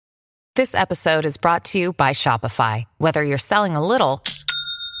This episode is brought to you by Shopify. Whether you're selling a little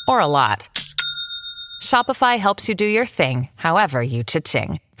or a lot, Shopify helps you do your thing, however you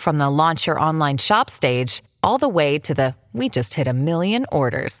cha-ching. From the launch your online shop stage, all the way to the we just hit 1 million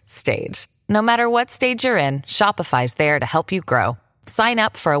orders stage. No matter what stage you're in, Shopify's there to help you grow. Sign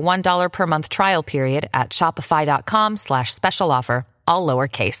up for a $1 per month trial period at shopify.com/special offer, all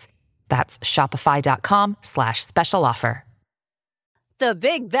lowercase. That's shopify.com/special offer. The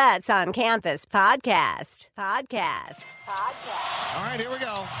Big Bets on Campus podcast. All right, here we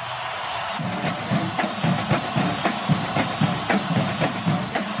go.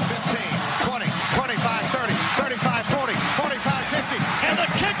 15, 20, 25, 30, 35, 40, 45, 50. And the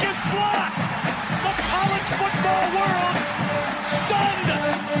kick is blocked. The college football world stunned.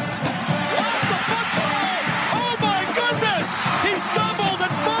 What the football? Oh, my goodness. He stumbled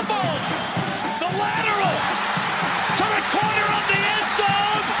and fumbled. The lateral to the corner of the end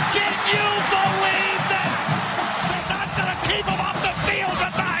zone. Can you believe that? They're not going to keep him off the field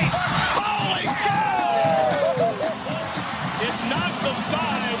tonight. Holy cow. It's not the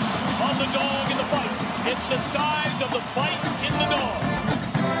size of the dog in the fight. It's the size of the fight in the dog.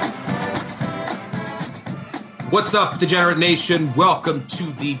 What's up, Degenerate Nation? Welcome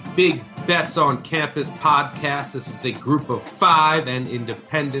to the Big Bets on Campus podcast. This is the Group of Five and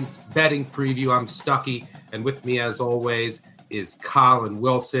Independence betting preview. I'm Stuckey, and with me, as always, is Colin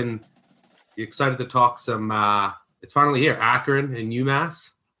Wilson. You excited to talk some, it's finally here, Akron and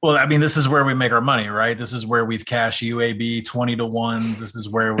UMass? Well, I mean, this is where we make our money, right? This is where we've cashed UAB 20-1s. This is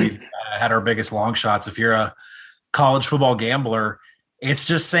where we've had our biggest long shots. If you're a college football gambler, it's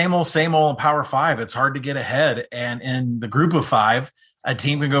just same old in Power 5. It's hard to get ahead. And in the Group of Five, a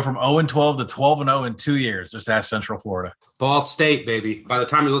team can go from 0-12 to 12-0 in 2 years. Just ask Central Florida. Ball State, baby. By the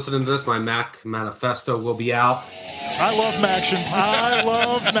time you're listening to this, my MAC manifesto will be out. I love Maction.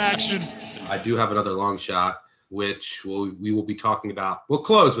 I do have another long shot, which we will be talking about. We'll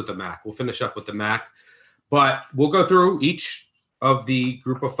close with the MAC. We'll finish up with the MAC. But we'll go through each of the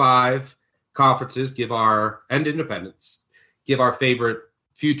Group of Five conferences, and independents, give our favorite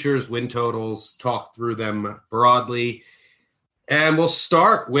futures, win totals, talk through them broadly. And we'll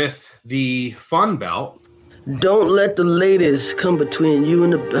start with the Fun Belt. Don't let the ladies come between you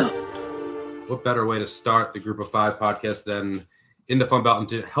and the belt. What better way to start the Group of Five podcast than in the Fun Belt? And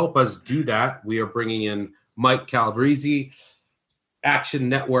to help us do that, we are bringing in Mike Calabrese, Action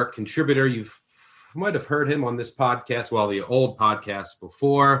Network contributor. You might have heard him on this podcast, the old podcast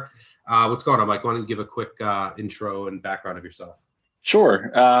before. What's going on, Mike? Why don't you give a quick intro and background of yourself? Sure.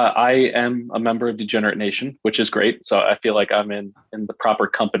 I am a member of Degenerate Nation, which is great. So I feel like I'm in the proper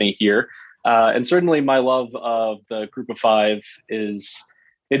company here. And certainly my love of the Group of Five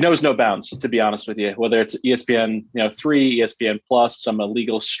it knows no bounds, to be honest with you, whether it's ESPN 3, ESPN Plus, some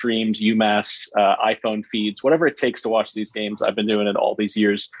illegal streamed UMass iPhone feeds, whatever it takes to watch these games. I've been doing it all these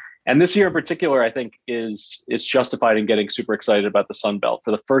years. And this year in particular, I think is justified in getting super excited about the Sun Belt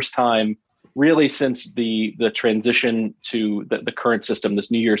for the first time, really since the transition to the current system,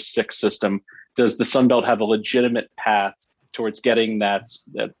 this New Year's Six system. Does the Sun Belt have a legitimate path towards getting that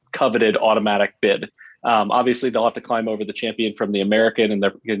coveted automatic bid? Obviously, they'll have to climb over the champion from the American, and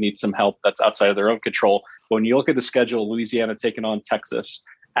they're going to need some help that's outside of their own control. But when you look at the schedule, Louisiana taking on Texas,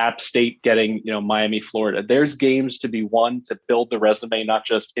 App State getting, Miami, Florida. There's games to be won to build the resume, not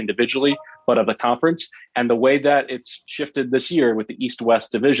just individually, but of the conference. And the way that it's shifted this year with the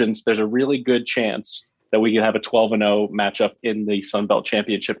East-West divisions, there's a really good chance that we can have a 12-0 matchup in the Sun Belt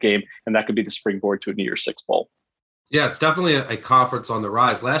Championship game, and that could be the springboard to a New Year's Six bowl. Yeah, it's definitely a conference on the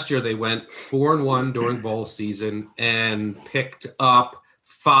rise. Last year, they went 4-1 during bowl season and picked up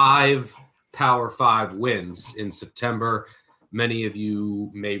 5 Power 5 wins in September. Many of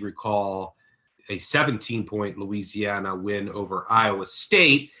you may recall a 17-point Louisiana win over Iowa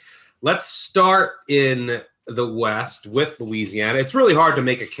State. Let's start in the West with Louisiana. It's really hard to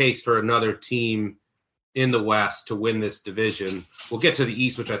make a case for another team in the West to win this division. We'll get to the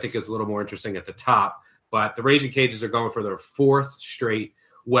East, which I think is a little more interesting at the top. But the Raging Cajuns are going for their 4th straight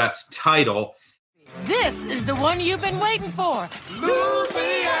West title. This is the one you've been waiting for.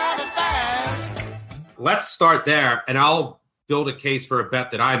 Louisiana fans. Let's start there, and I'll build a case for a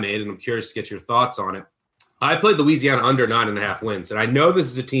bet that I made, and I'm curious to get your thoughts on it. I played Louisiana under 9.5 wins, and I know this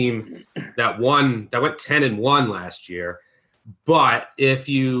is a team that went 10-1 last year. But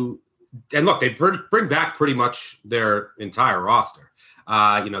look, they bring back pretty much their entire roster.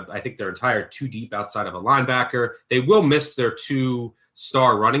 I think they're entire 2 deep outside of a linebacker. They will miss their 2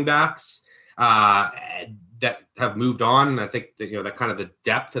 star running backs that have moved on. And I think that, that kind of the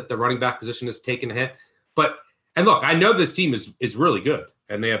depth at the running back position has taken a hit. But And look, I know this team is really good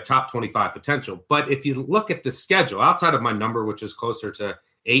and they have top 25 potential. But if you look at the schedule outside of my number, which is closer to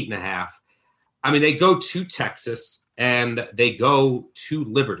 8.5, I mean, they go to Texas and they go to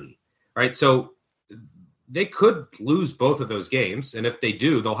Liberty, right? So they could lose both of those games. And if they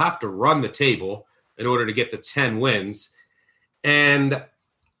do, they'll have to run the table in order to get the 10 wins. And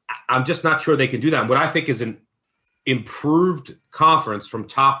I'm just not sure they can do that. And what I think is an improved conference from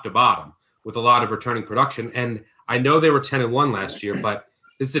top to bottom with a lot of returning production. And I know they were 10-1 last year, but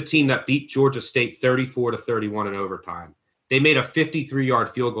this is a team that beat Georgia State 34-31 in overtime. They made a 53-yard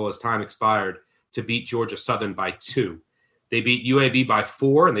field goal as time expired to beat Georgia Southern by 2. They beat UAB by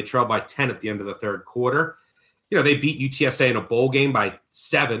 4, and they trailed by 10 at the end of the third quarter. You know, they beat UTSA in a bowl game by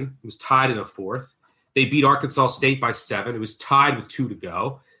 7. It was tied in the fourth. They beat Arkansas State by 7. It was tied with 2 to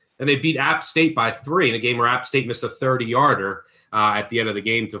go. And they beat App State by 3 in a game where App State missed a 30-yarder at the end of the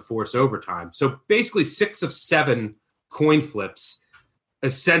game to force overtime. So basically 6 of 7 coin flips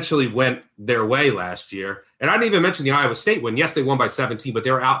essentially went their way last year. And I didn't even mention the Iowa State win. Yes, they won by 17, but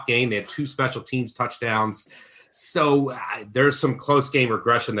they were outgained. They had 2 special teams touchdowns. So there's some close game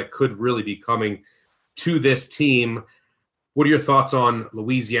regression that could really be coming to this team. What are your thoughts on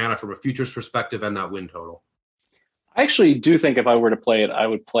Louisiana from a futures perspective and that win total? I actually do think if I were to play it, I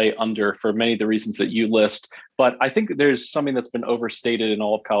would play under for many of the reasons that you list. But I think there's something that's been overstated in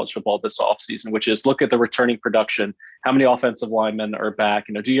all of college football this offseason, which is look at the returning production. How many offensive linemen are back?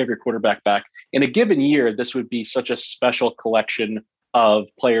 You know, do you have your quarterback back? In a given year, this would be such a special collection of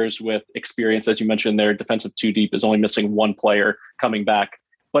players with experience. As you mentioned, their defensive 2 deep is only missing 1 player coming back.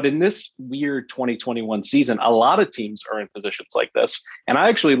 But in this weird 2021 season, a lot of teams are in positions like this. And I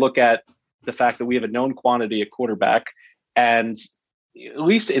actually look at the fact that we have a known quantity at quarterback, and at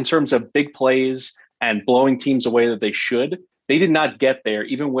least in terms of big plays and blowing teams away that they should, they did not get there,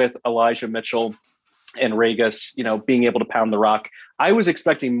 even with Elijah Mitchell and Ragus, you know, being able to pound the rock. I was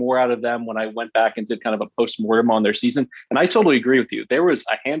expecting more out of them when I went back and did kind of a post-mortem on their season. And I totally agree with you. There was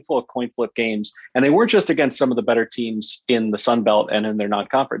a handful of coin flip games, and they weren't just against some of the better teams in the Sun Belt and in their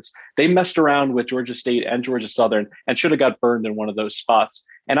non-conference. They messed around with Georgia State and Georgia Southern and should have got burned in one of those spots.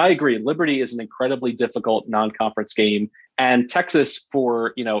 And I agree, Liberty is an incredibly difficult non-conference game. And Texas,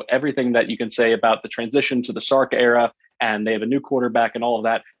 for, you know, everything that you can say about the transition to the Sark era, and they have a new quarterback and all of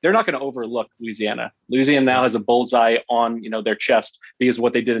that, they're not going to overlook Louisiana. Louisiana now has a bullseye on, you know, their chest because of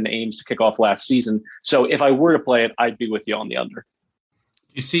what they did in Ames to kick off last season. So if I were to play it, I'd be with you on the under.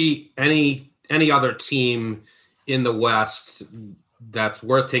 Do you see any other team in the West that's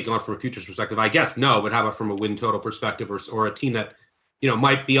worth taking on from a futures perspective? I guess no, but how about from a win total perspective, or a team that, you know,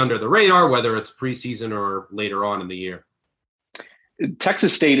 might be under the radar, whether it's preseason or later on in the year?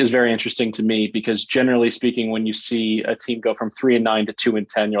 Texas State is very interesting to me because generally speaking, when you see a team go from 3-9 to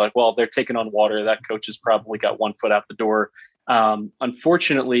 2-10, you're like, well, they're taking on water. That coach has probably got 1 foot out the door.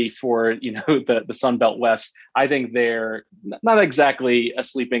 Unfortunately for, you know, the Sun Belt West, I think they're not exactly a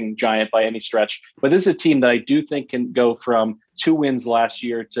sleeping giant by any stretch, but this is a team that I do think can go from 2 wins last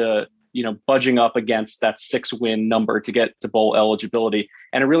year to, you know, budging up against that 6-win number to get to bowl eligibility.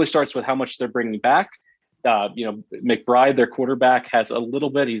 And it really starts with how much they're bringing back. You know, McBride, their quarterback, has a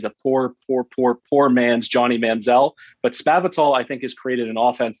little bit. He's a poor man's Johnny Manziel. But Spavital, I think, has created an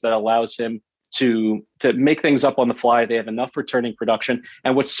offense that allows him to make things up on the fly. They have enough returning production.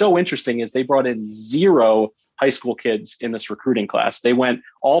 And what's so interesting is they brought in 0 high school kids in this recruiting class. They went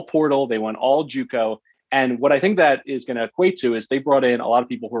all portal. They went all JUCO. And what I think that is going to equate to is they brought in a lot of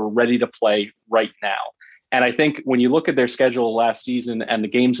people who are ready to play right now. And I think when you look at their schedule last season and the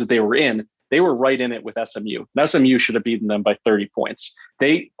games that they were in, they were right in it with SMU. And SMU should have beaten them by 30 points.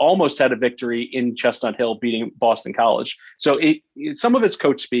 They almost had a victory in Chestnut Hill beating Boston College. So some of it's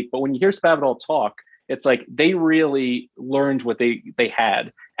coach speak, but when you hear Spavital talk, it's like they really learned what they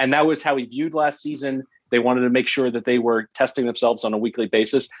had. And that was how he viewed last season. They wanted to make sure that they were testing themselves on a weekly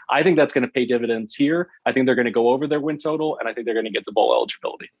basis. I think that's going to pay dividends here. I think they're going to go over their win total, and I think they're going to get to bowl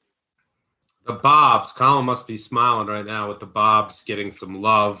eligibility. The Bobs, Colin must be smiling right now with the Bobs getting some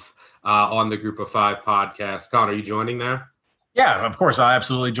love on the Group of Five podcast. Colin, are you joining there? Yeah, of course. I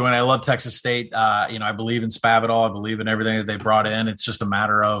absolutely join. I love Texas State. You know, I believe in Spavital. I believe in everything that they brought in. It's just a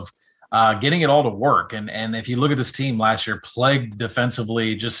matter of getting it all to work. And if you look at this team last year, plagued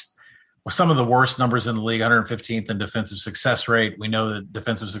defensively, just some of the worst numbers in the league, 115th in defensive success rate. We know that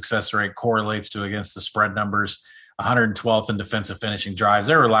defensive success rate correlates to against the spread numbers. 112th in defensive finishing drives.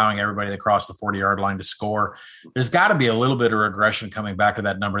 They're allowing everybody that crossed the 40-yard line to score. There's got to be a little bit of regression coming back to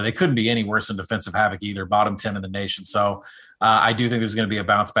that number. They couldn't be any worse than defensive havoc either, bottom 10 in the nation. So I do think there's going to be a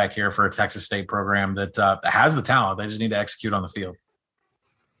bounce back here for a Texas State program that has the talent. They just need to execute on the field.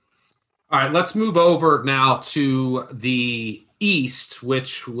 All right, let's move over now to the East,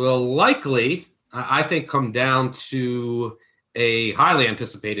 which will likely, I think, come down to a highly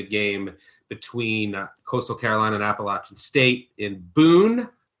anticipated game between Coastal Carolina and Appalachian State in Boone.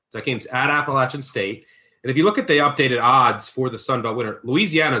 That game's at Appalachian State. And if you look at the updated odds for the Sun Belt winner,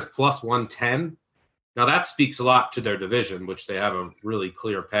 Louisiana is plus 110. Now, that speaks a lot to their division, which they have a really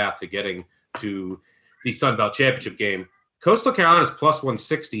clear path to getting to the Sun Belt championship game. Coastal Carolina is plus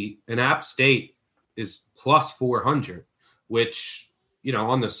 160, and App State is plus 400, which,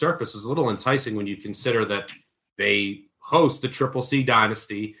 on the surface is a little enticing when you consider that they host the Triple C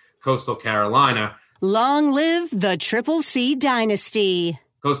dynasty, Coastal Carolina. Long live the Triple C dynasty.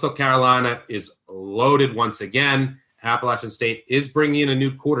 Coastal Carolina is loaded once again. Appalachian State is bringing in a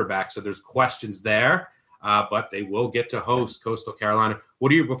new quarterback, so there's questions there, but they will get to host Coastal Carolina.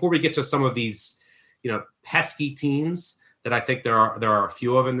 Before we get to some of these, pesky teams that I think there are a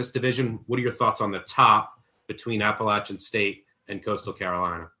few of in this division, what are your thoughts on the top between Appalachian State and Coastal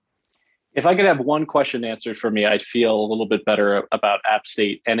Carolina? If I could have one question answered for me, I'd feel a little bit better about App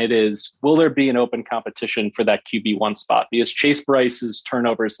State. And it is, will there be an open competition for that QB1 spot? Because Chase Bryce's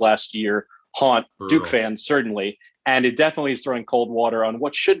turnovers last year haunt Duke fans, certainly. And it definitely is throwing cold water on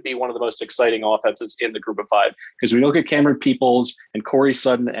what should be one of the most exciting offenses in the group of five. Because we look at Cameron Peoples and Corey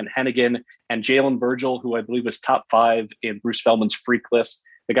Sutton and Hennigan and Jalen Virgil, who I believe was top 5 in Bruce Feldman's freak list.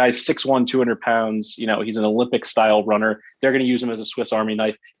 The guy's 6'1", 200 pounds. He's an Olympic-style runner. They're going to use him as a Swiss Army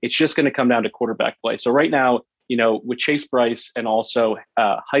knife. It's just going to come down to quarterback play. So right now, with Chase Bryce and also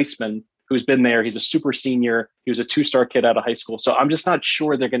Heisman, who's been there, he's a super senior. He was a 2-star kid out of high school. So I'm just not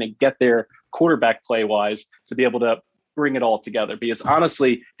sure they're going to get there quarterback play-wise to be able to bring it all together. Because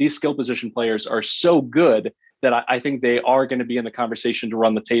honestly, these skill position players are so good that I think they are going to be in the conversation to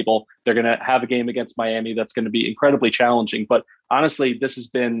run the table. They're going to have a game against Miami that's going to be incredibly challenging. But honestly, this has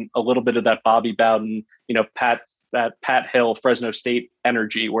been a little bit of that Bobby Bowden, Pat Hill, Fresno State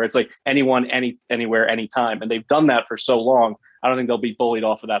energy, where it's like anyone, anywhere, anytime. And they've done that for so long. I don't think they'll be bullied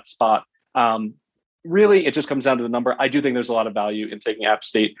off of that spot. Really, it just comes down to the number. I do think there's a lot of value in taking App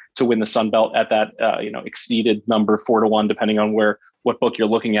State to win the Sun Belt at that, exceeded number 4-1, depending on what book you're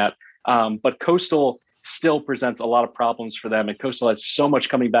looking at. But Coastal still presents a lot of problems for them. And Coastal has so much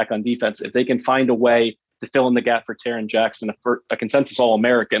coming back on defense. If they can find a way to fill in the gap for Taron Jackson, a consensus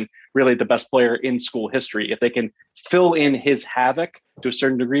All-American, really the best player in school history, if they can fill in his havoc to a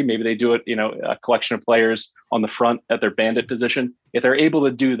certain degree, maybe they do it, a collection of players on the front at their bandit position. If they're able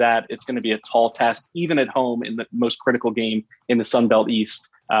to do that, it's going to be a tall task, even at home in the most critical game in the Sun Belt East,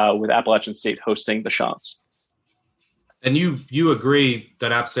 with Appalachian State hosting the Chants. And you agree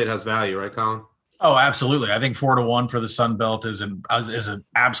that App State has value, right, Colin? Oh, absolutely. I think 4-1 for the Sun Belt is an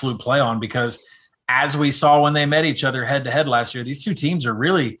absolute play on, because as we saw when they met each other head to head last year, these two teams are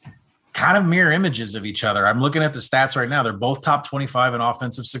really kind of mirror images of each other. I'm looking at the stats right now. They're both top 25 in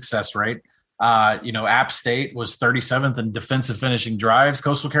offensive success rate. App State was 37th in defensive finishing drives.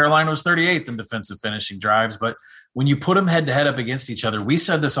 Coastal Carolina was 38th in defensive finishing drives. But when you put them head to head up against each other, we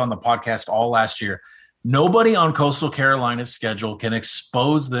said this on the podcast all last year, nobody on Coastal Carolina's schedule can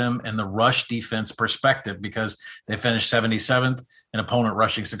expose them in the rush defense perspective, because they finished 77th in opponent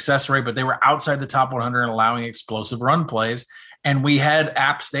rushing success rate, but they were outside the top 100 and allowing explosive run plays. And we had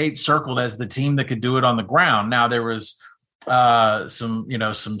App State circled as the team that could do it on the ground. Now there was some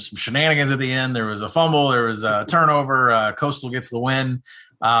shenanigans at the end. There was a fumble. There was a turnover. Coastal gets the win.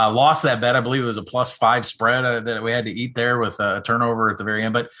 Lost that bet. I believe it was a +5 spread that we had to eat there with a turnover at the very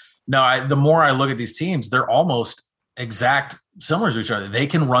end. But no, the more I look at these teams, they're almost exact similar to each other. They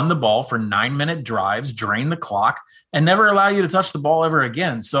can run the ball for 9-minute drives, drain the clock, and never allow you to touch the ball ever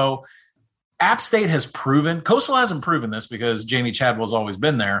again. So App State has proven, Coastal hasn't proven this because Jamie Chadwell's always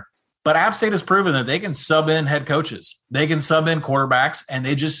been there, but App State has proven that they can sub in head coaches. They can sub in quarterbacks, and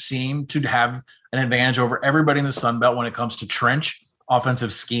they just seem to have an advantage over everybody in the Sun Belt when it comes to trench,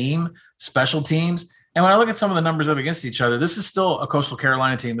 offensive scheme, special teams. And when I look at some of the numbers up against each other, this is still a Coastal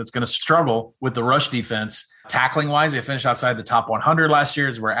Carolina team that's going to struggle with the rush defense. Tackling-wise, they finished outside the top 100 last year,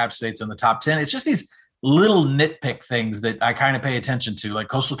 is where App State's in the top 10. It's just these little nitpick things that I kind of pay attention to. Like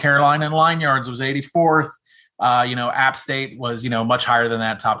Coastal Carolina in line yards was 84th. App State was, much higher than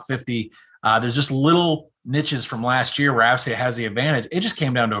that, top 50. There's just little niches from last year where App State has the advantage. It just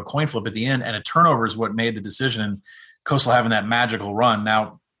came down to a coin flip at the end, and a turnover is what made the decision, and Coastal having that magical run.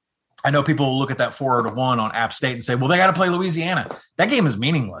 Now, I know people will look at that 4-1 on App State and say, well, they got to play Louisiana. That game is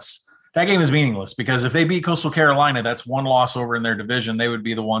meaningless. Because if they beat Coastal Carolina, that's one loss over in their division. They would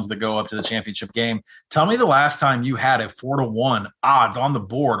be the ones that go up to the championship game. Tell me the last time you had a 4-1 odds on the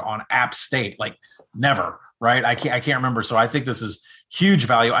board on App State. Like, never, right? I can't remember. So I think this is huge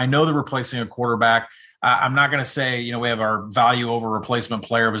value. I know they're replacing a quarterback. I'm not going to say, we have our value over replacement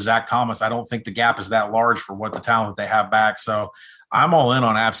player with Zach Thomas. I don't think the gap is that large for what the talent they have back. So I'm all in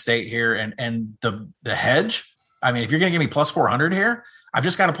on App State here. And the hedge, I mean, if you're going to give me plus 400 here, I've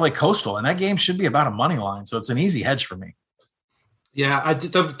just got to play Coastal, and that game should be about a money line. So it's an easy hedge for me. Yeah,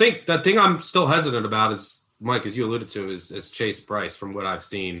 the thing I'm still hesitant about is, Mike, as you alluded to, is Chase Bryce. From what I've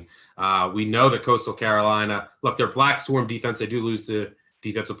seen, we know that Coastal Carolina, look, their Black Swarm defense, they do lose the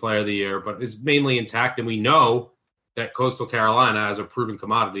Defensive Player of the Year, but is mainly intact. And we know that Coastal Carolina has a proven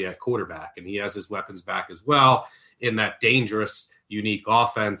commodity at quarterback, and he has his weapons back as well in that dangerous, unique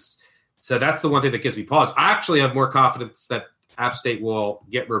offense. So that's the one thing that gives me pause. I actually have more confidence that App State will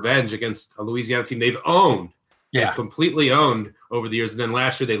get revenge against a Louisiana team they've owned. Yeah, completely owned over the years. And then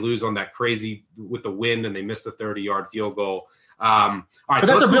last year they lose on that crazy with the wind, and they missed a 30-yard field goal. All right, but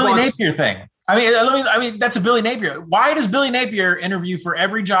that's a Billy Napier thing. I mean, that's a Billy Napier. Why does Billy Napier interview for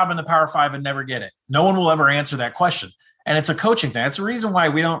every job in the Power Five and never get it? No one will ever answer that question. And it's a coaching thing. That's the reason why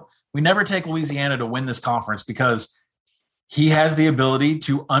we never take Louisiana to win this conference, because he has the ability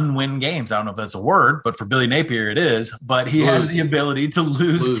to unwin games. I don't know if that's a word, but for Billy Napier it is. But he has the ability to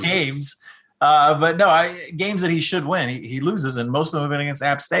lose games. But no, games that he should win, he loses, and most of them have been against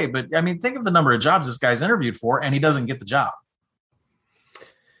App State. But, I mean, think of the number of jobs this guy's interviewed for, and he doesn't get the job.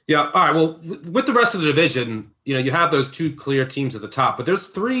 Yeah, all right. Well, with the rest of the division, you have those two clear teams at the top, but there's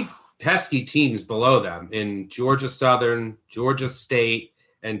three pesky teams below them in Georgia Southern, Georgia State,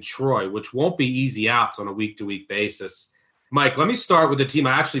 and Troy, which won't be easy outs on a week-to-week basis. Mike, let me start with the team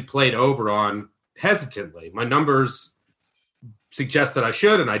I actually played over on hesitantly. My numbers suggest that I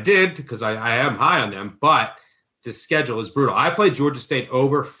should, and I did, because I am high on them, but the schedule is brutal. I played Georgia State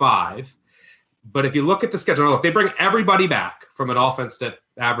over 5, but if you look at the schedule, look, they bring everybody back from an offense that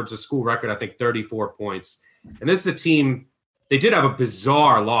averaged a school record, I think, 34 points. And this is a team, they did have a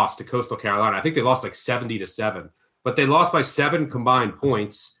bizarre loss to Coastal Carolina. I think they lost like 70-7, but they lost by 7 combined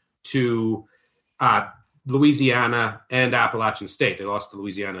points to Louisiana and Appalachian State. They lost to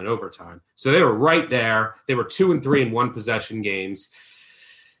Louisiana in overtime. So they were right there. They were 2-3 in one possession games.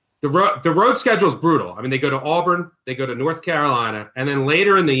 The road schedule is brutal. I mean, they go to Auburn, they go to North Carolina, and then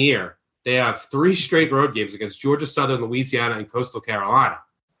later in the year, they have 3 straight road games against Georgia Southern, Louisiana, and Coastal Carolina.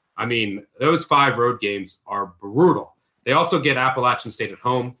 I mean, those 5 road games are brutal. They also get Appalachian State at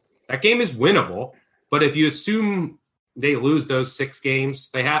home. That game is winnable, but if you assume they lose those 6 games,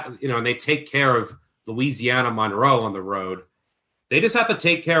 they have, and they take care of Louisiana Monroe on the road, they just have to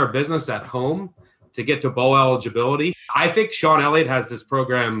take care of business at home to get to bowl eligibility. I think Sean Elliott has this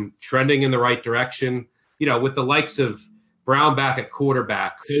program trending in the right direction, with the likes of Brown back at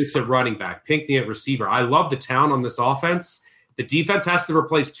quarterback, Coates at running back, Pinckney at receiver. I love the talent on this offense. The defense has to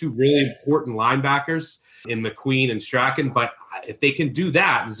replace 2 really important linebackers in McQueen and Strachan, but if they can do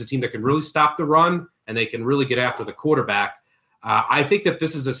that, this is a team that can really stop the run and they can really get after the quarterback. I think that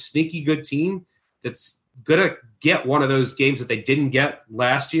this is a sneaky good team that's going to get one of those games that they didn't get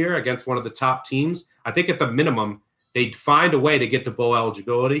last year against one of the top teams. I think at the minimum, they'd find a way to get to bowl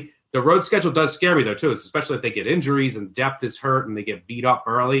eligibility. The road schedule does scare me, though, too, especially if they get injuries and depth is hurt and they get beat up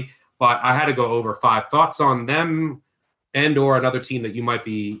early. But I had to go over 5. Thoughts on them and or another team that you might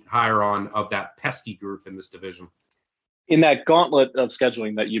be higher on of that pesky group in this division? In that gauntlet of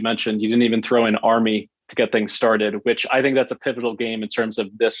scheduling that you mentioned, you didn't even throw in Army to get things started, which I think that's a pivotal game in terms of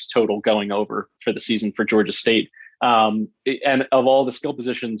this total going over for the season for Georgia State. And of all the skill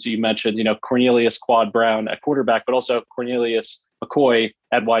positions you mentioned, Cornelius Quad Brown at quarterback, but also Cornelius McCoy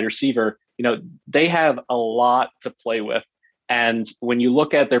at wide receiver, they have a lot to play with. And when you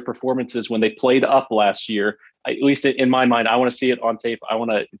look at their performances when they played up last year, at least in my mind, I want to see it on tape. I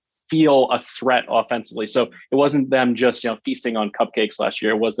want to feel a threat offensively. So it wasn't them just, feasting on cupcakes last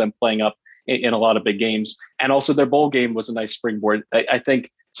year. It was them playing up in a lot of big games. And also their bowl game was a nice springboard. I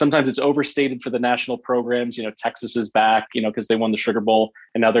think sometimes it's overstated for the national programs. Texas is back, because they won the Sugar Bowl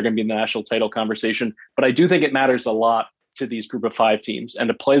and now they're going to be in the national title conversation. But I do think it matters a lot to these group of 5 teams, and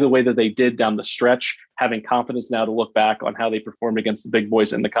to play the way that they did down the stretch, having confidence now to look back on how they performed against the big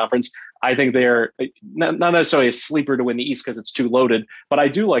boys in the conference. I think they're not necessarily a sleeper to win the East because it's too loaded, but I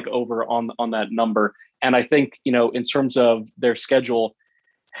do like over on that number. And I think, in terms of their schedule,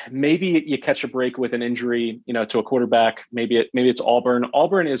 maybe you catch a break with an injury, to a quarterback. Maybe it's Auburn.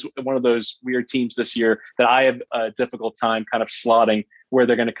 Auburn is one of those weird teams this year that I have a difficult time kind of slotting where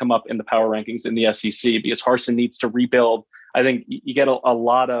they're going to come up in the power rankings in the SEC, because Harsin needs to rebuild. I think you get a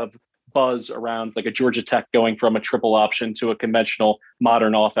lot of buzz around like a Georgia Tech going from a triple option to a conventional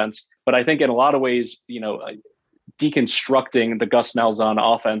modern offense. But I think in a lot of ways, deconstructing the Gus Malzahn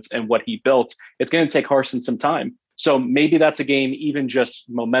offense and what he built, it's going to take Harsin some time. So maybe that's a game, even just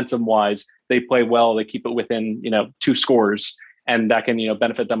momentum wise, they play well, they keep it within, 2 scores, and that can,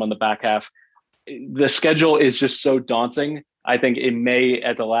 benefit them on the back half. The schedule is just so daunting. I think it may,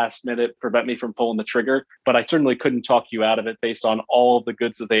 at the last minute, prevent me from pulling the trigger, but I certainly couldn't talk you out of it based on all of the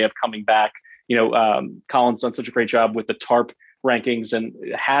goods that they have coming back. Colin's done such a great job with the TARP rankings, and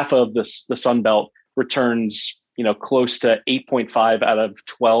half of the Sun Belt returns, close to 8.5 out of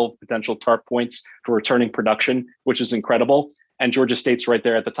 12 potential TARP points for returning production, which is incredible. And Georgia State's right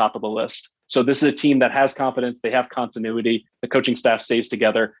there at the top of the list. So this is a team that has confidence. They have continuity. The coaching staff stays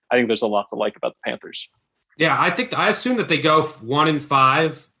together. I think there's a lot to like about the Panthers. Yeah, I assume that they go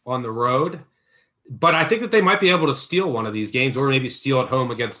 1-5 on the road, but I think that they might be able to steal one of these games, or maybe steal at home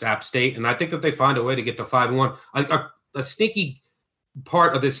against App State. And I think that they find a way to get to 5-1. A sneaky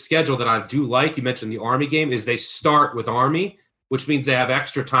part of this schedule that I do like, you mentioned the Army game, is they start with Army, which means they have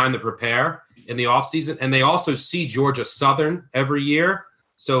extra time to prepare in the offseason. And they also see Georgia Southern every year.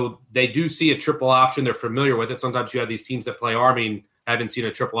 So they do see a triple option. They're familiar with it. Sometimes you have these teams that play Army and haven't seen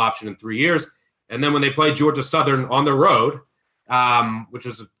a triple option in 3 years. And then when they play Georgia Southern on the road, which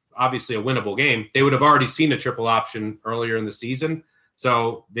is obviously a winnable game, they would have already seen a triple option earlier in the season.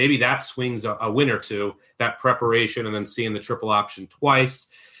 So maybe that swings a win or two, that preparation, and then seeing the triple option twice.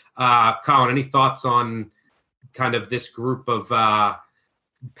 Colin, any thoughts on kind of this group of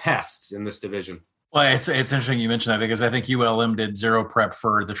pests in this division? Well, it's interesting you mentioned that, because I think ULM did zero prep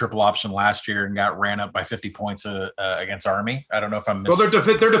for the triple option last year and got ran up by 50 points against Army. I don't know if I'm missing.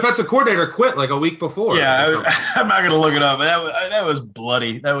 Well, their defensive coordinator quit like a week before. Yeah, I'm not going to look it up. That was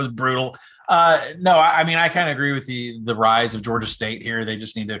bloody. That was brutal. No, I mean, I kind of agree with the rise of Georgia State here. They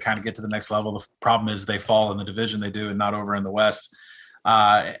just need to kind of get to the next level. The problem is they fall in the division they do and not over in the West.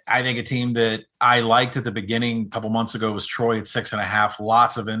 I think a team that I liked at the beginning a couple months ago was Troy at 6.5.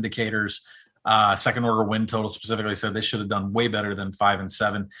 Lots of indicators. Second order win total specifically said they should have done way better than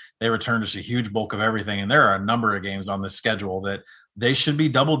 5-7. They returned just a huge bulk of everything. And there are a number of games on this schedule that they should be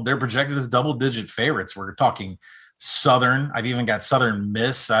they're projected as double-digit favorites. We're talking Southern. I've even got Southern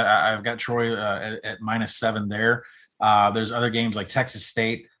Miss. I've got Troy at -7 there. There's other games like Texas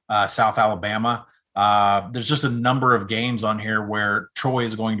State, South Alabama. There's just a number of games on here where Troy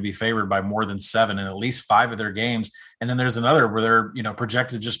is going to be favored by more than 7 in at least 5 of their games. And then there's another where they're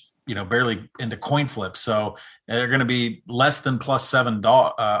projected just barely into coin flips. So they're going to be less than +7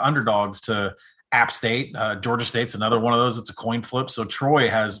 underdogs to App State. Georgia State's another one of those. It's a coin flip. So Troy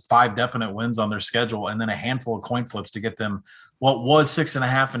has 5 definite wins on their schedule, and then a handful of coin flips to get them what was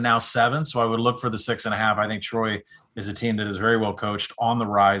 6.5 and now 7. So I would look for the 6.5. I think Troy is a team that is very well coached, on the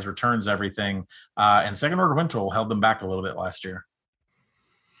rise, returns everything. And second order win total held them back a little bit last year.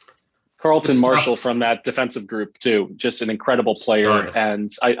 Carlton Marshall from that defensive group too, just an incredible player. And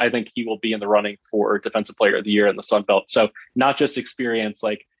I think he will be in the running for Defensive Player of the Year in the Sun Belt. So not just experience,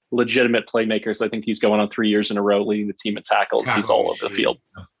 like legitimate playmakers. I think he's going on 3 years in a row leading the team in tackles. He's all over the field.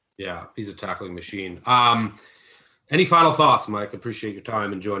 Yeah, he's a tackling machine. Any final thoughts, Mike? Appreciate your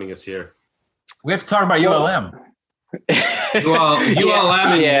time and joining us here. We have to talk about ULM.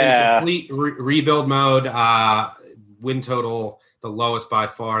 ULM in complete rebuild mode. Win total the lowest by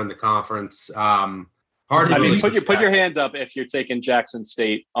far in the conference. Put your hand up if you're taking Jackson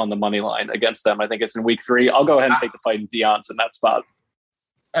State on the money line against them. I think it's in week 3. I'll go ahead and take the Fighting Deons in that spot.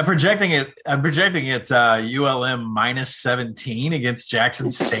 I'm projecting it ULM -17 against Jackson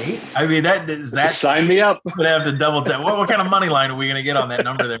State. I mean, that sign me up. Would have to double check. What kind of money line are we going to get on that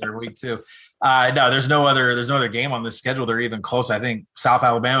number there in week 2? No, there's no other game on this schedule. They're even close. I think South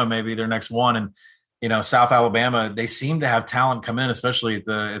Alabama may be their next one. And, South Alabama, they seem to have talent come in, especially at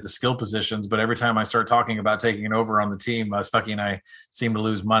the skill positions. But every time I start talking about taking it over on the team, Stuckey and I seem to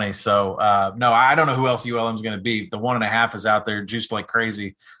lose money. So, no, I don't know who else ULM is going to beat. The 1.5 is out there juiced like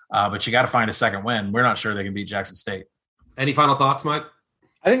crazy. But you got to find a second win. We're not sure they can beat Jackson State. Any final thoughts, Mike?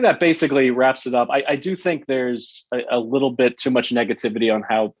 I think that basically wraps it up. I do think there's a little bit too much negativity on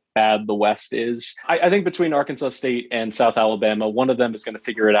how bad the West is. I think between Arkansas State and South Alabama, one of them is going to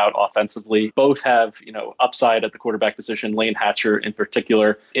figure it out offensively. Both have, upside at the quarterback position. Lane Hatcher in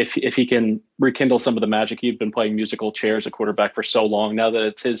particular, if he can rekindle some of the magic, he'd been playing musical chairs at quarterback for so long now that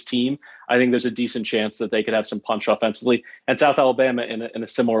it's his team. I think there's a decent chance that they could have some punch offensively. And South Alabama in a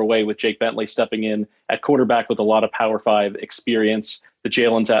similar way, with Jake Bentley stepping in at quarterback with a lot of Power 5 experience. The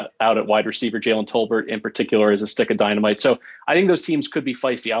Jalen's out at wide receiver. Jalen Tolbert in particular is a stick of dynamite. So I think those teams could be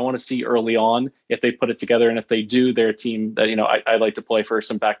feisty. I want to see early on if they put it together. And if they do, they're a team that, I like to play for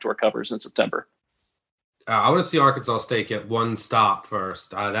some backdoor covers in September. I want to see Arkansas State get one stop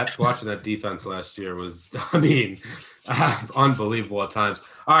first. Watching that defense last year was, unbelievable at times.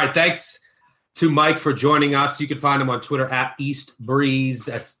 All right, thanks to Mike for joining us. You can find him on Twitter at East Breeze.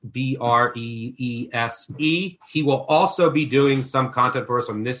 That's BREESE. He will also be doing some content for us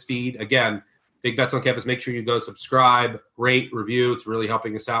on this feed. Again, Big Bets on Campus. Make sure you go subscribe, rate, review. It's really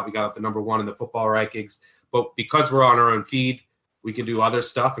helping us out. We got up to number 1 in the football rankings. But because we're on our own feed, we can do other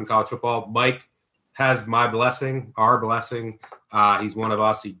stuff in college football. Mike has my blessing, our blessing. He's one of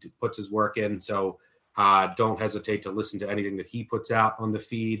us. He puts his work in. So don't hesitate to listen to anything that he puts out on the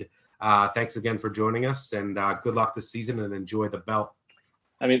feed. Thanks again for joining us, and good luck this season, and enjoy the belt.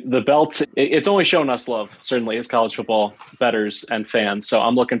 I mean, the belt, it's only shown us love, certainly as college football bettors and fans. So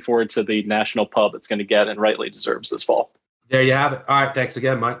I'm looking forward to the national pub it's going to get and rightly deserves this fall. There you have it. All right. Thanks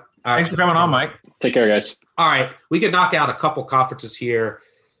again, Mike. Thanks for coming on, Mike. Take care, guys. All right. We could knock out a couple conferences here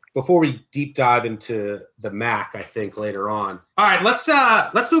before we deep dive into the MAC, I think, later on. All right. Let's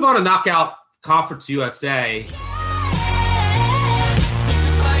move on to knock out Conference USA.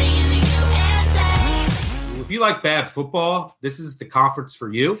 If you like bad football, this is the conference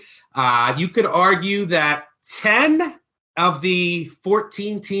for you. You could argue that 10 of the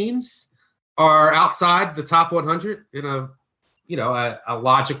 14 teams are outside the top 100 in a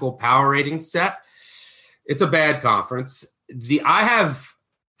logical power rating set. It's a bad conference. I have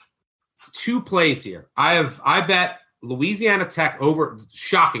 2 plays here. I bet Louisiana Tech over.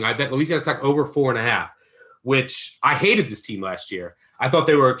 Shocking. I bet Louisiana Tech over 4.5, which I hated this team last year. I thought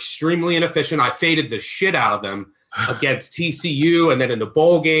they were extremely inefficient. I faded the shit out of them against TCU, and then in the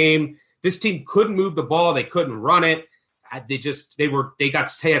bowl game, this team couldn't move the ball. They couldn't run it. They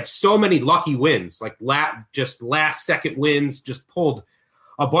had so many lucky wins, like last second wins, just pulled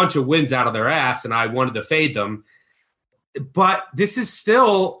a bunch of wins out of their ass, and I wanted to fade them. But this is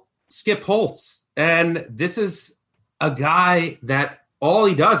still Skip Holtz, and this is a guy that all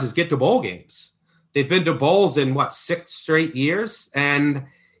he does is get to bowl games. They've been to bowls in 6 straight years. And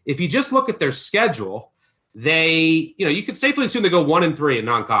if you just look at their schedule, you could safely assume they go 1-3 in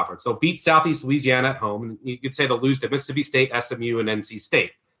non-conference. They'll beat Southeast Louisiana at home. And you could say they'll lose to Mississippi State, SMU, and NC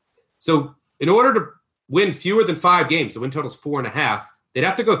State. So in order to win fewer than 5 games, the win total is 4.5, they'd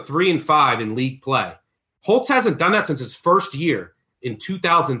have to go 3-5 in league play. Holtz hasn't done that since his first year in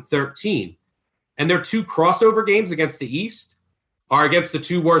 2013. And their 2 crossover games against the East are against the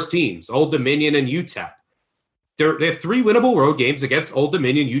 2 worst teams, Old Dominion and UTEP. They have 3 winnable road games against Old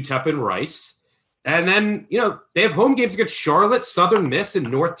Dominion, UTEP, and Rice. And then, they have home games against Charlotte, Southern Miss, and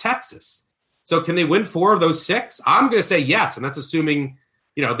North Texas. So can they win 4 of those 6? I'm going to say yes, and that's assuming,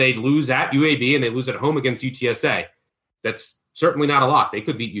 they lose at UAB and they lose at home against UTSA. That's certainly not a lot. They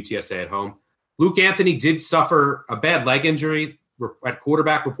could beat UTSA at home. Luke Anthony did suffer a bad leg injury at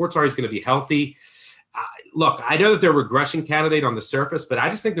quarterback. Reports are he's going to be healthy. Look, I know that they're a regression candidate on the surface, but I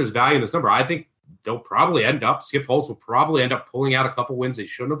just think there's value in this number. I think they'll probably Skip Holtz will probably end up pulling out a couple wins they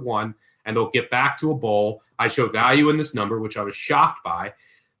shouldn't have won, and they'll get back to a bowl. I show value in this number, which I was shocked by.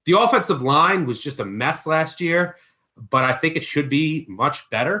 The offensive line was just a mess last year, but I think it should be much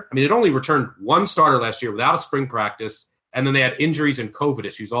better. I mean, it only returned 1 starter last year without a spring practice, and then they had injuries and COVID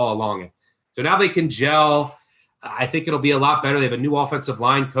issues all along it. So now they can gel. I think it'll be a lot better. They have a new offensive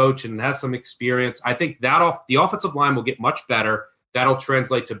line coach and has some experience. I think the offensive line will get much better. That'll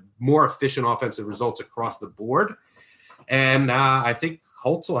translate to more efficient offensive results across the board. And I think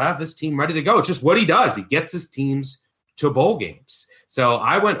Holtz will have this team ready to go. It's just what he does. He gets his teams to bowl games. So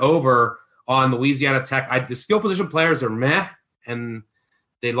I went over on Louisiana Tech. The skill position players are meh, and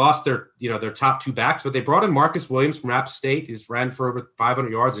they lost their top 2 backs, but they brought in Marcus Williams from App State. He's ran for over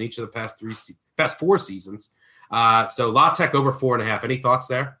 500 yards in each of the past 4 seasons. So La Tech over 4.5. Any thoughts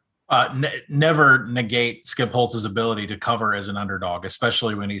there? Never negate Skip Holtz's ability to cover as an underdog,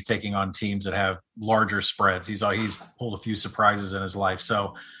 especially when he's taking on teams that have larger spreads. He's pulled a few surprises in his life.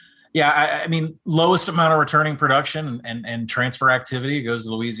 So, yeah, I mean, lowest amount of returning production and transfer activity goes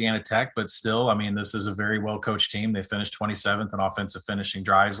to Louisiana Tech, but still, I mean, this is a very well-coached team. They finished 27th in offensive finishing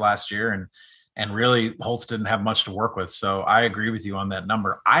drives last year, and really Holtz didn't have much to work with. So I agree with you on that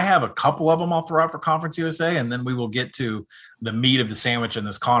number. I have a couple of them I'll throw out for Conference USA, and then we will get to the meat of the sandwich in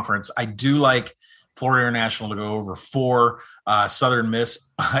this conference. I do like Florida International to go over 4. Southern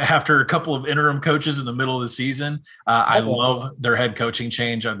Miss, after a couple of interim coaches in the middle of the season, I love their head coaching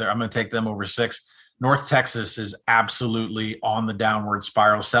change. I'm going to take them over 6. North Texas is absolutely on the downward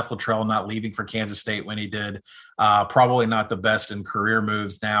spiral. Seth Luttrell not leaving for Kansas State when he did. Probably not the best in career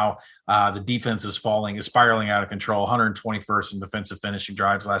moves now. The defense is spiraling out of control. 121st in defensive finishing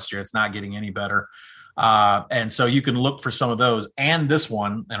drives last year. It's not getting any better. And so you can look for some of those. And this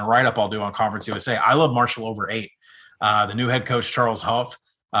one, and a write-up I'll do on Conference USA. I love Marshall over 8. The new head coach, Charles Huff,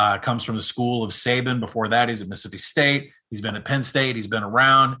 Comes from the school of Saban. Before that, he's at Mississippi State. He's been at Penn State. He's been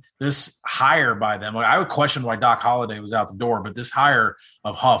around. This hire by them, I would question why Doc Holliday was out the door, but this hire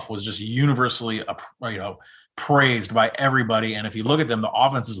of Huff was just universally, praised by everybody. And if you look at them, the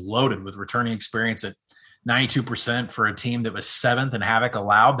offense is loaded with returning experience at 92% for a team that was 7th in havoc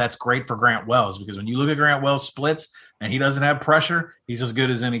allowed. That's great for Grant Wells, because when you look at Grant Wells splits and he doesn't have pressure, he's as good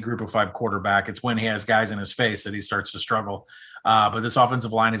as any group of 5 quarterback. It's when he has guys in his face that he starts to struggle. But this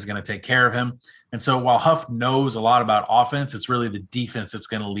offensive line is going to take care of him. And so while Huff knows a lot about offense, it's really the defense that's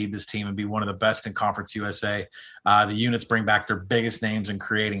going to lead this team and be one of the best in Conference USA. The units bring back their biggest names in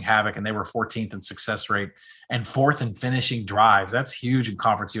creating havoc, and they were 14th in success rate and 4th in finishing drives. That's huge in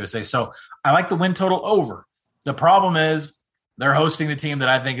Conference USA. So I like the win total over. The problem is they're hosting the team that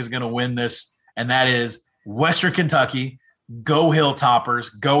I think is going to win this, and that is Western Kentucky. Go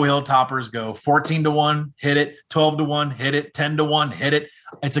Hilltoppers, go Hilltoppers, go 14-1, hit it, 12-1, hit it, 10-1, hit it.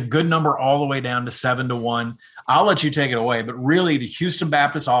 It's a good number all the way down to 7-1. I'll let you take it away, but really the Houston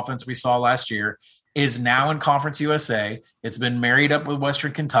Baptist offense we saw last year is now in Conference USA. It's been married up with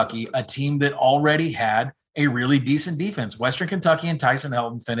Western Kentucky, a team that already had a really decent defense. Western Kentucky and Tyson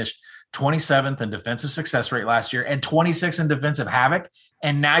Helton finished 27th in defensive success rate last year and 26th in defensive havoc.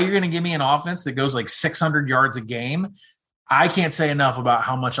 And now you're going to give me an offense that goes like 600 yards a game. I can't say enough about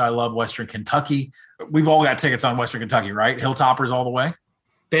how much I love Western Kentucky. We've all got tickets on Western Kentucky, right? Hilltoppers all the way.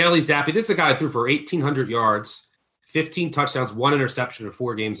 Bailey Zappi. This is a guy who threw for 1,800 yards, 15 touchdowns, 1 interception in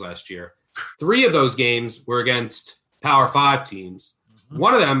 4 games last year. 3 of those games were against Power 5 teams.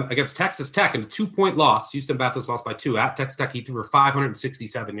 One of them against Texas Tech in a 2-point loss. Houston Baptist lost by 2. At Texas Tech, he threw for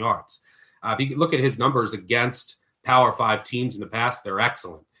 567 yards. If you look at his numbers against Power 5 teams in the past, they're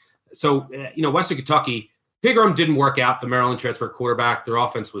excellent. So, Western Kentucky, Pigram didn't work out, the Maryland transfer quarterback. Their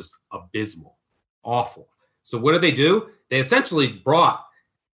offense was abysmal, awful. So what did they do? They essentially brought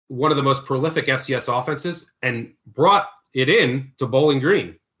one of the most prolific FCS offenses and brought it in to Bowling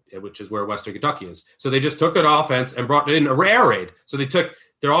Green, which is where Western Kentucky is. So they just took an offense and brought it in a air raid. So they took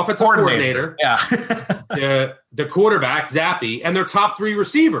their offensive coordinator, the quarterback, Zappi, and their top 3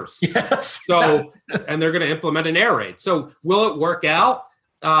 receivers. Yes. So, and they're going to implement an air raid. So will it work out?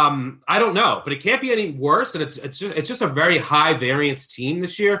 I don't know, but it can't be any worse. And it's just a very high variance team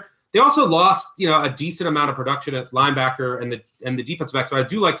this year. They also lost, a decent amount of production at linebacker and the defensive backs. So I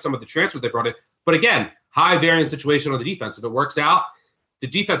do like some of the transfers they brought in, but again, high variance situation on the defense. If it works out, the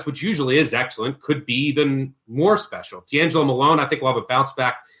defense, which usually is excellent, could be even more special. D'Angelo Malone, I think, will have a bounce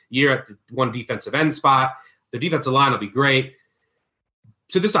back year at the one defensive end spot. The defensive line will be great.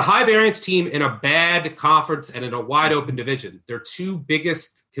 So this is a high variance team in a bad conference and in a wide open division. Their 2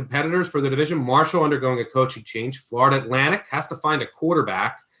 biggest competitors for the division, Marshall undergoing a coaching change. Florida Atlantic has to find a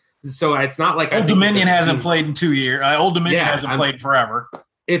quarterback. So it's not like Old Dominion hasn't played in 2 years. Old Dominion hasn't played forever.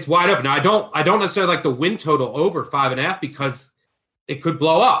 It's wide open. Now I don't necessarily like the win total over 5.5 because it could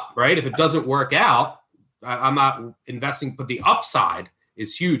blow up, right? If it doesn't work out, I'm not investing, but the upside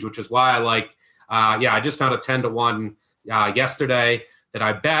is huge, which is why I like, I just found a 10-1 yesterday that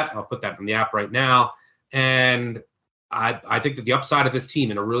I bet. I'll put that in the app right now. And I think that the upside of this team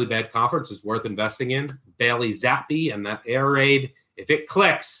in a really bad conference is worth investing in. Bailey Zappi and that air raid, if it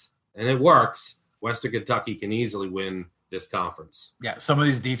clicks and it works, Western Kentucky can easily win this conference. Yeah, some of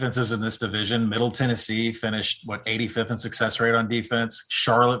these defenses in this division, Middle Tennessee finished, 85th in success rate on defense.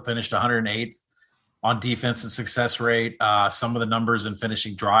 Charlotte finished 108th on defense and success rate. Some of the numbers in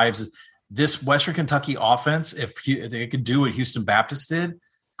finishing drives. This Western Kentucky offense, if they could do what Houston Baptist did,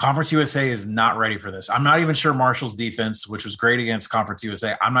 Conference USA is not ready for this. I'm not even sure Marshall's defense, which was great against Conference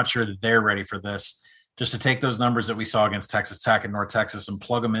USA, I'm not sure that they're ready for this. Just to take those numbers that we saw against Texas Tech and North Texas and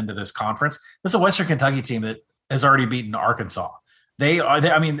plug them into this conference. This is a Western Kentucky team that has already beaten Arkansas.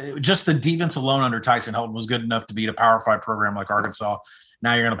 Just the defense alone under Tyson Helton was good enough to beat a Power 5 program like Arkansas.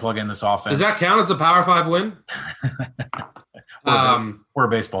 Now you're going to plug in this offense. Does that count as a Power 5 win? Or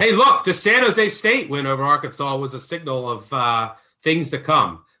baseball. Hey, look, the San Jose State win over Arkansas was a signal of things to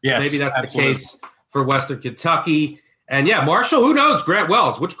come. Yes, maybe that's absolutely the case for Western Kentucky. And Marshall, who knows? Grant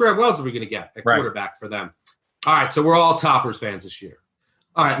Wells. Which Grant Wells are we going to get at quarterback for them? All right, so we're all Toppers fans this year.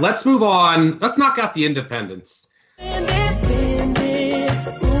 All right, let's move on. Let's knock out the independents.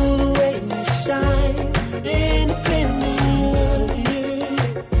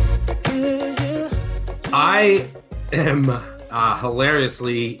 I am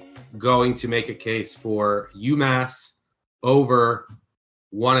hilariously going to make a case for UMass over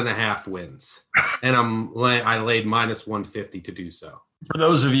 1.5 wins, and I laid minus 150 to do so. For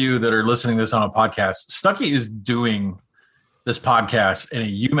those of you that are listening to this on a podcast, Stuckey is doing this podcast in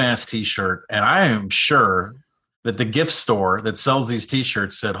a UMass t-shirt, and I am sure that the gift store that sells these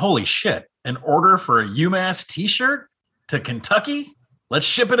t-shirts said, holy shit, an order for a UMass t-shirt to Kentucky? Let's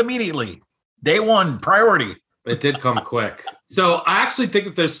ship it immediately. Day one, priority. It did come quick. So I actually think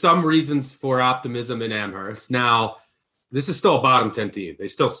that there's some reasons for optimism in Amherst. Now, this is still a bottom 10 team. They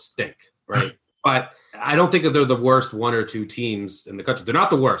still stink, right? But I don't think that they're the worst one or two teams in the country. They're not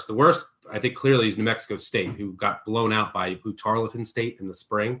the worst. The worst, I think, clearly is New Mexico State, who got blown out by Tarleton State in the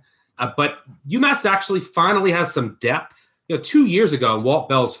spring. But UMass actually finally has some depth. 2 years ago, in Walt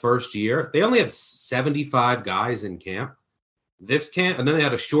Bell's first year, they only had 75 guys in camp. This camp, and then they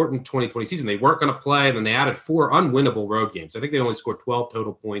had a shortened 2020 season. They weren't going to play, and then they added 4 unwinnable road games. I think they only scored 12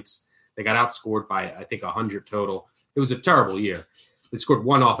 total points. They got outscored by, I think, 100 total. It was a terrible year. They scored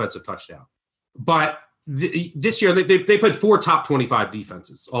 1 offensive touchdown. But this year, they played 4 top 25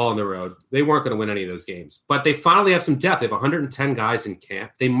 defenses all on the road. They weren't going to win any of those games. But they finally have some depth. They have 110 guys in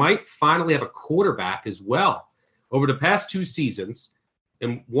camp. They might finally have a quarterback as well. Over the past 2 seasons,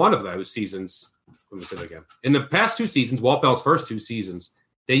 in one of those seasons, let me say that again. In the past 2 seasons, Walt Bell's first 2 seasons,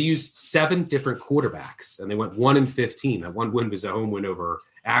 they used 7 different quarterbacks, and they went 1-15. That one win was a home win over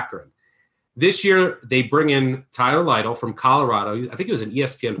Akron. This year, they bring in Tyler Lytle from Colorado. I think he was an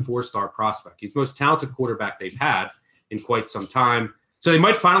ESPN 4-star prospect. He's the most talented quarterback they've had in quite some time. So they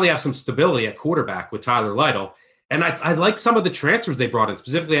might finally have some stability at quarterback with Tyler Lytle. And I like some of the transfers they brought in,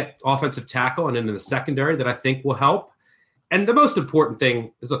 specifically at offensive tackle and in the secondary, that I think will help. And the most important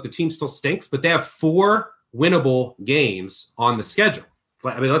thing is, look, the team still stinks, but they have 4 winnable games on the schedule.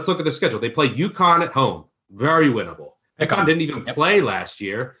 I mean, let's look at the schedule. They play UConn at home. Very winnable. UConn didn't even play last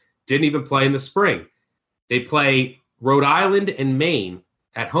year. Didn't even play in the spring. They play Rhode Island and Maine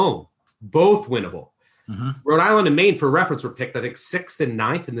at home. Both winnable. Mm-hmm. Rhode Island and Maine, for reference, were picked, I think, 6th and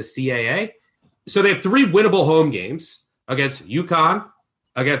 9th in the CAA. So they have 3 winnable home games against UConn,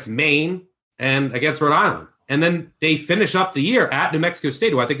 against Maine, and against Rhode Island. And then they finish up the year at New Mexico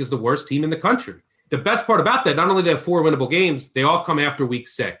State, who I think is the worst team in the country. The best part about that, not only do they have 4 winnable games, they all come after week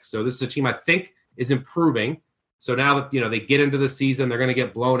 6. So this is a team I think is improving. So now that they get into the season, they're going to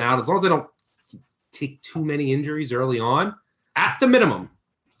get blown out. As long as they don't take too many injuries early on, at the minimum,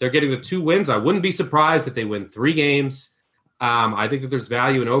 they're getting the 2 wins. I wouldn't be surprised if they win 3 games. I think that there's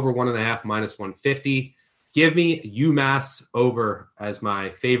value in over 1.5 minus 150. Give me UMass over as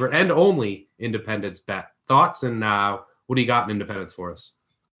my favorite and only Independence bet. Thoughts, and what do you got in Independence for us?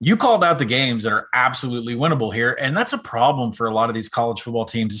 You called out the games that are absolutely winnable here, and that's a problem for a lot of these college football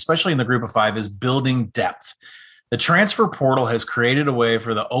teams, especially in the group of 5, is building depth. The transfer portal has created a way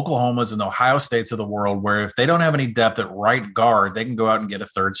for the Oklahomas and the Ohio States of the world where if they don't have any depth at right guard, they can go out and get a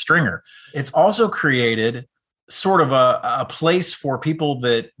 3rd stringer. It's also created sort of a place for people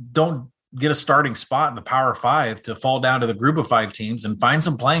that don't get a starting spot in the Power 5 to fall down to the group of 5 teams and find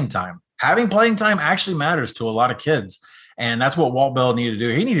some playing time. Having playing time actually matters to a lot of kids. And that's what Walt Bell needed to do.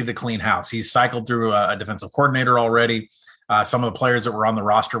 He needed to clean house. He's cycled through a defensive coordinator already. Some of the players that were on the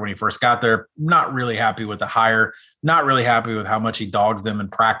roster when he first got there, not really happy with the hire, not really happy with how much he dogs them in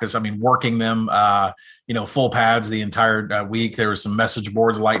practice. I mean, working them, full pads the entire week. There were some message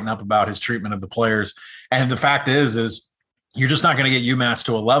boards lighting up about his treatment of the players. And the fact is you're just not going to get UMass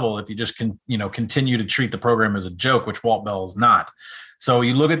to a level if you just continue to treat the program as a joke, which Walt Bell is not. So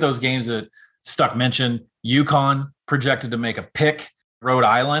you look at those games that Stuck mentioned. UConn projected to make a pick. Rhode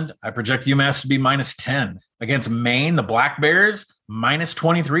Island, I project UMass to be -10. Against Maine, the Black Bears,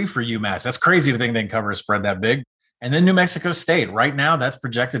 -23 for UMass. That's crazy to think they can cover a spread that big. And then New Mexico State, right now, that's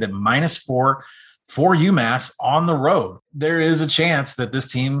projected at -4 for UMass on the road. There is a chance that this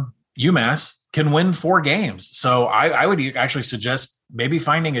team, UMass, can win 4 games. So I would actually suggest maybe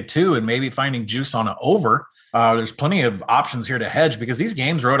finding a 2 and maybe finding juice on an over. There's plenty of options here to hedge because these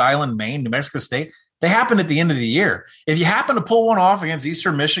games, Rhode Island, Maine, New Mexico State, they happen at the end of the year. If you happen to pull one off against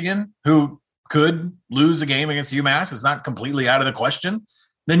Eastern Michigan, who could lose a game against UMass, it's not completely out of the question,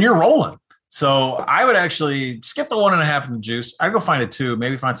 then you're rolling. So I would actually skip the 1.5 in the juice. I'd go find a 2,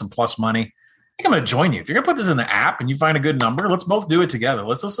 maybe find some plus money. I think I'm going to join you. If you're going to put this in the app and you find a good number, let's both do it together.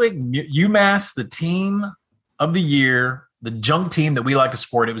 Let's like UMass, the team of the year, the junk team that we like to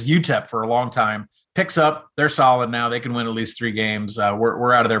support. It was UTEP for a long time. Picks up. They're solid now. They can win at least 3 games.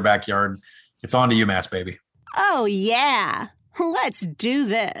 We're out of their backyard. It's on to UMass, baby. Oh, yeah. Let's do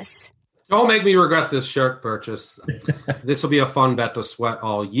this. Don't make me regret this shirt purchase. This will be a fun bet to sweat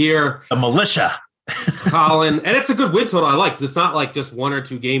all year. The militia. Colin. And it's a good win total I like. It's not like just 1 or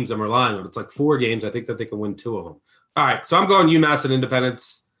 2 games I'm relying on. It's like 4 games. I think that they can win 2 of them. All right. So I'm going UMass and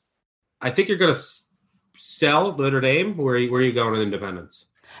Independence. I think you're going to sell Notre Dame. Where are you going with Independence?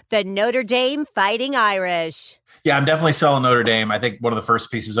 The Notre Dame Fighting Irish. Yeah, I'm definitely selling Notre Dame. I think one of the first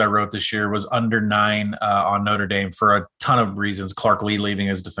pieces I wrote this year was under 9 on Notre Dame for a ton of reasons. Clark Lee leaving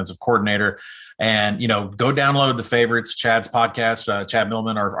as defensive coordinator. And, go download the favorites, Chad's podcast, Chad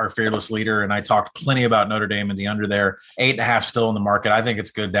Millman, our fearless leader. And I talked plenty about Notre Dame and the under there. 8.5 still in the market. I think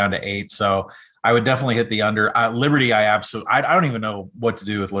it's good down to 8. So I would definitely hit the under. Liberty, I don't even know what to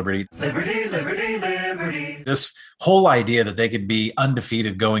do with Liberty. Liberty. This whole idea that they could be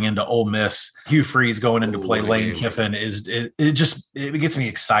undefeated going into Ole Miss, Hugh Freeze going into play Lane Kiffin it gets me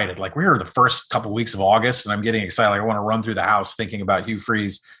excited. Like, we're the first couple of weeks of August and I'm getting excited. Like, I want to run through the house thinking about Hugh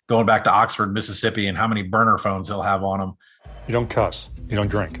Freeze going back to Oxford, Mississippi, and how many burner phones he'll have on him. You don't cuss. You don't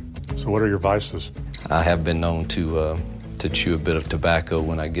drink. So what are your vices? I have been known to chew a bit of tobacco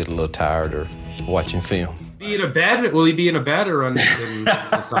when I get a little tired or watching film. Will he be in a bed or in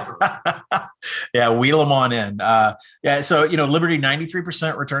the summer? Yeah, wheel him on in. So, Liberty,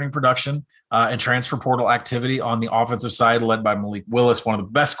 93% returning production and transfer portal activity on the offensive side, led by Malik Willis, one of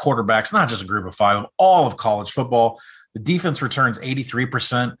the best quarterbacks, not just a group of 5, of all of college football. The defense returns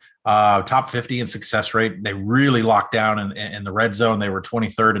 83%, top 50 in success rate. They really locked down in the red zone. They were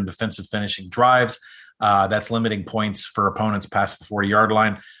 23rd in defensive finishing drives. That's limiting points for opponents past the 40-yard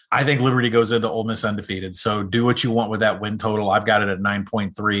line. I think Liberty goes into Ole Miss undefeated. So do what you want with that win total. I've got it at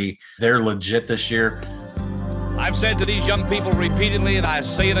 9.3. They're legit this year. I've said to these young people repeatedly, and I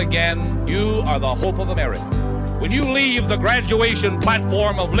say it again, you are the hope of America. When you leave the graduation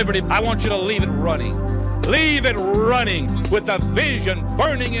platform of Liberty, I want you to leave it running. Leave it running with the vision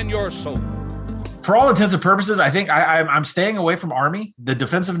burning in your soul. For all intents and purposes, I think I'm staying away from Army. The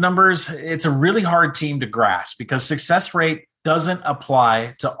defensive numbers, it's a really hard team to grasp because success rate doesn't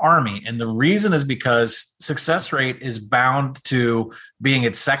apply to Army. And the reason is because success rate is bound to being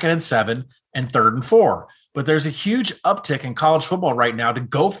at 2nd and 7 and 3rd and 4. But there's a huge uptick in college football right now to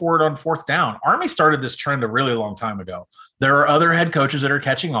go for it on 4th down. Army started this trend a really long time ago. There are other head coaches that are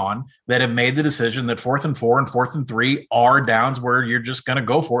catching on that have made the decision that 4th and 4 and 4th and 3 are downs where you're just going to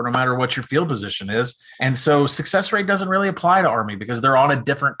go for it no matter what your field position is. And so success rate doesn't really apply to Army because they're on a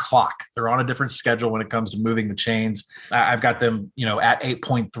different clock. They're on a different schedule when it comes to moving the chains. I've got them, at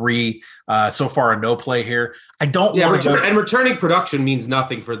 8.3 so far, a no play here. I don't want to. And returning production means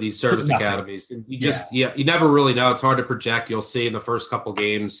nothing for these service academies. You never really know. It's hard to project. You'll see in the first couple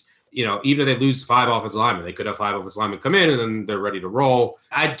games, even if they lose 5 offensive linemen, they could have 5 offensive linemen come in and then they're ready to roll.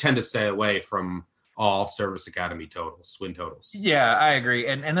 I tend to stay away from all service academy totals, win totals. Yeah, I agree.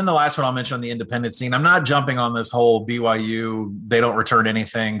 And then the last one I'll mention on the independent scene, I'm not jumping on this whole BYU, they don't return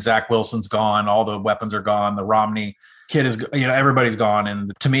anything. Zach Wilson's gone. All the weapons are gone. The Romney kid is, everybody's gone.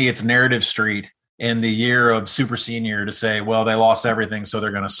 And to me, it's narrative street in the year of super senior to say, well, they lost everything, so they're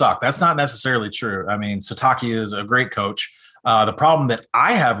going to suck. That's not necessarily true. I mean, Sataki is a great coach. The problem that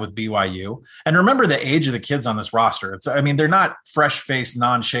I have with BYU, and remember the age of the kids on this roster. They're not fresh-faced,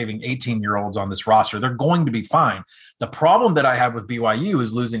 non-shaving 18-year-olds on this roster. They're going to be fine. The problem that I have with BYU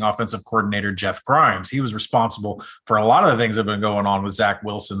is losing offensive coordinator Jeff Grimes. He was responsible for a lot of the things that have been going on with Zach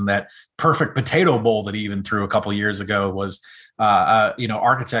Wilson. That perfect potato bowl that he even threw a couple of years ago was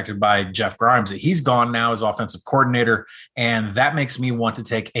architected by Jeff Grimes. He's gone now as offensive coordinator, and that makes me want to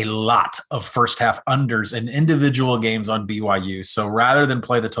take a lot of first half unders in individual games on BYU. So rather than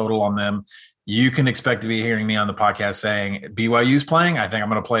play the total on them, you can expect to be hearing me on the podcast saying BYU's playing. I think I'm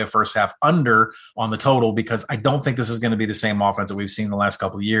going to play a first half under on the total because I don't think this is going to be the same offense that we've seen the last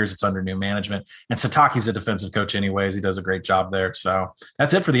couple of years. It's under new management, and Sataki's a defensive coach anyways. He does a great job there. So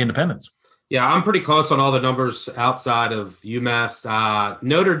that's it for the independents. Yeah, I'm pretty close on all the numbers outside of UMass.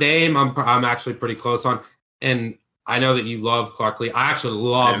 Notre Dame, I'm actually pretty close on. And I know that you love Clark Lee. I actually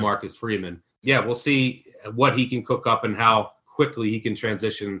love Marcus Freeman. Yeah, we'll see what he can cook up and how quickly he can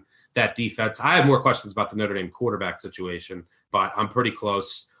transition that defense. I have more questions about the Notre Dame quarterback situation, but I'm pretty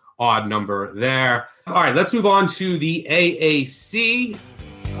close. Odd number there. All right, let's move on to the AAC.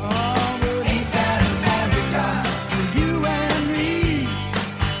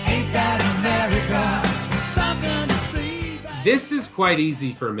 This is quite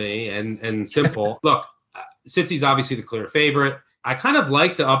easy for me and simple. Look, Cincy's obviously the clear favorite. I kind of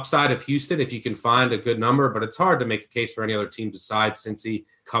like the upside of Houston if you can find a good number, but it's hard to make a case for any other team besides Cincy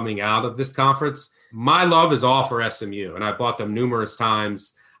coming out of this conference. My love is all for SMU, and I bought them numerous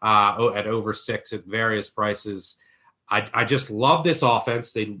times at over 6 at various prices. I just love this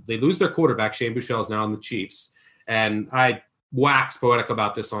offense. They lose their quarterback. Shane Buechele is now on the Chiefs, and I waxed poetic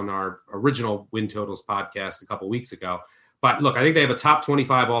about this on our original Win Totals podcast a couple weeks ago. But look, I think they have a top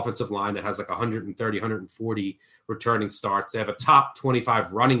 25 offensive line that has like 130, 140 returning starts. They have a top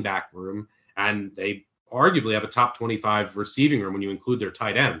 25 running back room, and they arguably have a top 25 receiving room when you include their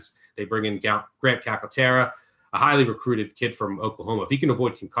tight ends. They bring in Grant Calcaterra, a highly recruited kid from Oklahoma. If he can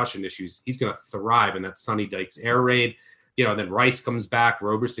avoid concussion issues, he's going to thrive in that Sonny Dykes air raid. Then Rice comes back,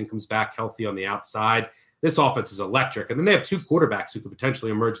 Roberson comes back healthy on the outside. This offense is electric. And then they have two quarterbacks who could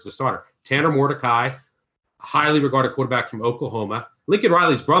potentially emerge as the starter. Tanner Mordecai, a highly regarded quarterback from Oklahoma. Lincoln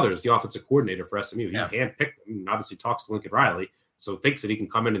Riley's brother is the offensive coordinator for SMU. He handpicked him and obviously talks to Lincoln Riley, so thinks that he can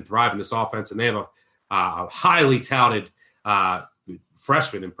come in and thrive in this offense. And they have a highly touted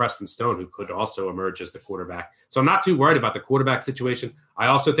freshman in Preston Stone who could also emerge as the quarterback. So I'm not too worried about the quarterback situation. I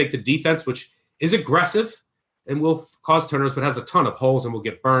also think the defense, which is aggressive and will cause turnovers, but has a ton of holes and will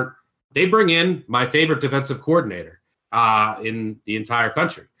get burnt. They bring in my favorite defensive coordinator in the entire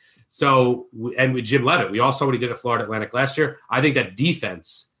country. So, and with Jim Leavitt, we all saw what he did at Florida Atlantic last year. I think that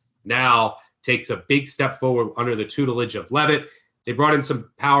defense now takes a big step forward under the tutelage of Leavitt. They brought in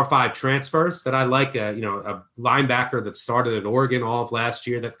some Power 5 transfers that I like. A linebacker that started at Oregon all of last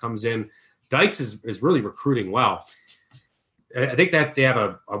year that comes in. Dykes is really recruiting well. I think that they have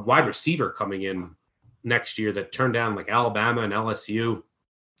a wide receiver coming in next year that turned down like Alabama and LSU,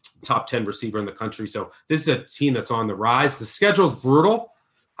 top 10 receiver in the country. So this is a team that's on the rise. The schedule's brutal,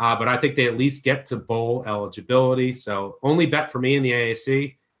 but I think they at least get to bowl eligibility. So only bet for me in the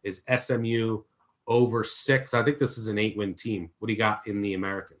AAC is SMU over 6. I think this is an 8-win team. What do you got in the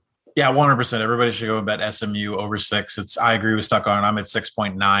American? Yeah, 100%. Everybody should go and bet SMU over 6. I agree with Stuck on. I'm at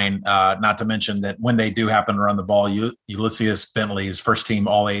 6.9. Not to mention that when they do happen to run the ball, Ulysses Bentley, his first team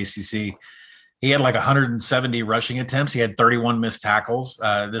All ACC, he had like 170 rushing attempts. He had 31 missed tackles.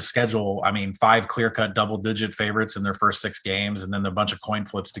 This schedule, 5 clear-cut double-digit favorites in their first 6 games, and then a bunch of coin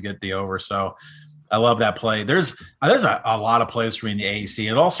flips to get the over. So I love that play. There's a lot of plays for me in the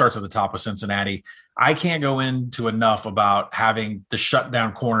AAC. It all starts at the top of Cincinnati. I can't go into enough about having the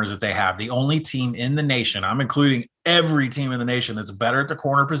shutdown corners that they have. The only team in the nation, I'm including every team in the nation that's better at the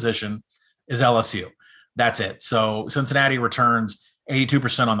corner position, is LSU. That's it. So Cincinnati returns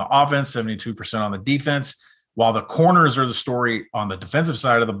 82% on the offense, 72% on the defense. While the corners are the story on the defensive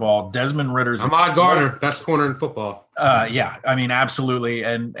side of the ball, Desmond Ritter's Ahmad Gardner, best corner in football. Absolutely,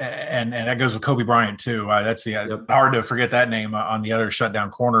 and that goes with Kobe Bryant too. That's hard to forget that name on the other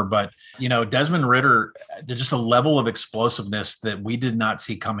shutdown corner. But Desmond Ridder, there's just a level of explosiveness that we did not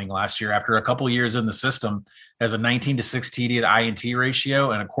see coming last year. After a couple of years in the system, has a 19-6 TD to INT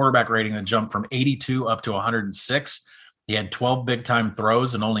ratio and a quarterback rating that jumped from 82 up to 106. He had 12 big time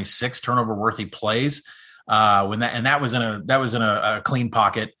throws and only 6 turnover worthy plays. That was in a clean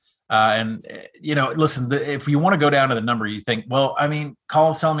pocket. Listen, if you want to go down to the number, you think,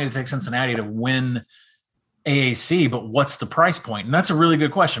 Colin's telling me to take Cincinnati to win AAC, but what's the price point? And that's a really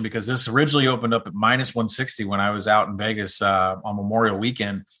good question because this originally opened up at -160 when I was out in Vegas on Memorial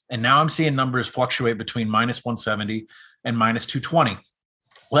Weekend. And now I'm seeing numbers fluctuate between -170 and -220.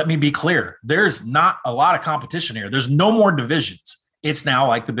 Let me be clear. There's not a lot of competition here. There's no more divisions. It's now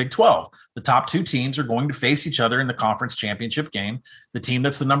like the Big 12. The top 2 teams are going to face each other in the conference championship game. The team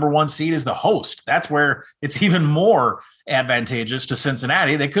that's the number 1 seed is the host. That's where it's even more advantageous to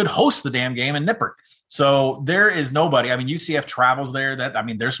Cincinnati. They could host the damn game in Nippert. So there is nobody. UCF travels there.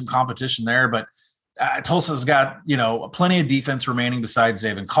 There's some competition there, but Tulsa's got, plenty of defense remaining besides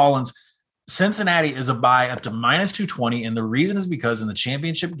Zaven Collins. Cincinnati is a buy up to -220, and the reason is because in the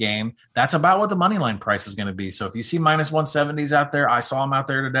championship game, that's about what the money line price is going to be. So if you see -170s out there, I saw them out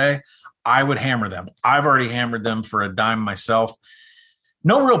there today, I would hammer them. I've already hammered them for a dime myself.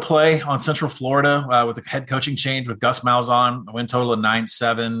 No real play on Central Florida with the head coaching change with Gus Malzahn. A win total of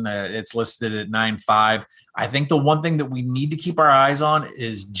 9-7. It's listed at 9-5. I think the one thing that we need to keep our eyes on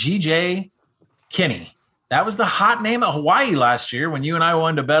is G.J. Kinney. That was the hot name at Hawaii last year when you and I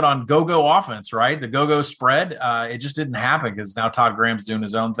wanted to bet on go-go offense, right? The go-go spread. It just didn't happen because now Todd Graham's doing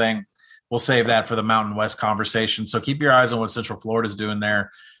his own thing. We'll save that for the Mountain West conversation. So keep your eyes on what Central Florida's doing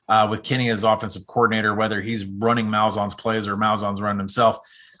there with Kinney as offensive coordinator, whether he's running Malzahn's plays or Malzahn's running himself.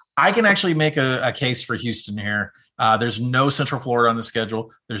 I can actually make a case for Houston here. There's no Central Florida on the schedule.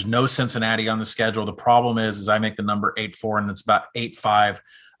 There's no Cincinnati on the schedule. The problem is I make the number 8-4, and it's about 8-5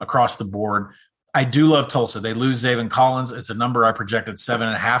 across the board. I do love Tulsa. They lose Zaven Collins. It's a number I projected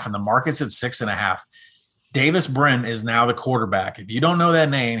 7.5, and the market's at 6.5. Davis Brin is now the quarterback. If you don't know that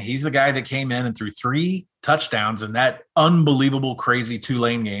name, he's the guy that came in and threw 3 touchdowns in that unbelievable, crazy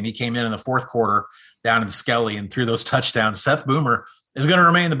Tulane game. He came in the fourth quarter down in Skelly and threw those touchdowns. Seth Boomer is going to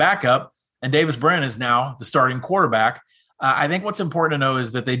remain the backup, and Davis Brin is now the starting quarterback. I think what's important to know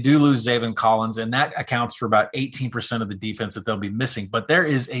is that they do lose Zaven Collins, and that accounts for about 18% of the defense that they'll be missing. But there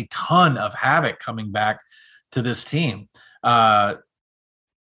is a ton of havoc coming back to this team.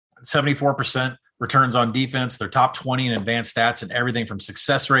 74% returns on defense. They're top 20 in advanced stats and everything from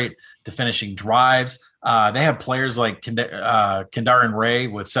success rate to finishing drives. They have players like Kendarin Ray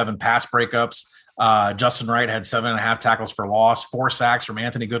with 7 pass breakups. Justin Wright had 7.5 tackles for loss, 4 sacks from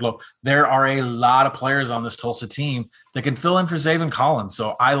Anthony Goodlow. There are a lot of players on this Tulsa team that can fill in for Zaven Collins.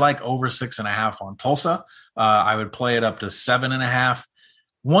 So I like over 6.5 on Tulsa. I would play it up to 7.5.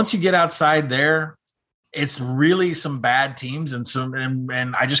 Once you get outside there, it's really some bad teams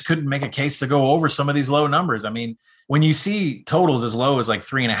and I just couldn't make a case to go over some of these low numbers. I mean, when you see totals as low as like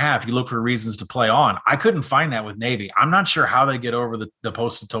 3.5, you look for reasons to play on. I couldn't find that with Navy. I'm not sure how they get over the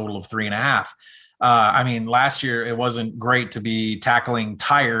posted total of 3.5. I mean, last year it wasn't great to be tackling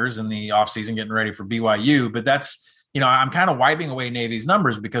tires in the offseason, getting ready for BYU, but that's, I'm kind of wiping away Navy's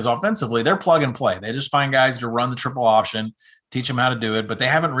numbers because offensively they're plug and play. They just find guys to run the triple option, teach them how to do it, but they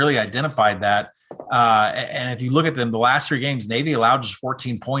haven't really identified that. And if you look at them, the last 3 games, Navy allowed just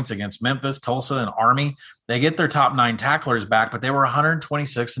 14 points against Memphis, Tulsa, and Army. They get their top 9 tacklers back, but they were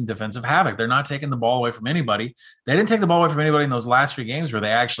 126 in defensive havoc. They're not taking the ball away from anybody. They didn't take the ball away from anybody in those last 3 games where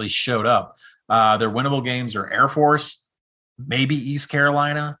they actually showed up. Their winnable games are Air Force, maybe East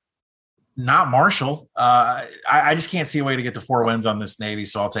Carolina, not Marshall. I just can't see a way to get to 4 wins on this Navy,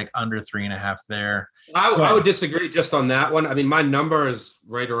 so I'll take under 3.5 there. I would disagree just on that one. I mean, my number is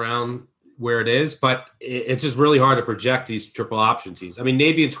right around where it is, but it's just really hard to project these triple option teams. I mean,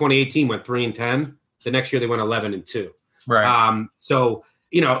 Navy in 2018 went 3-10. The next year they went 11-2. Right. So,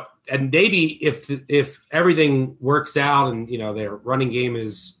 and Navy, if everything works out and, their running game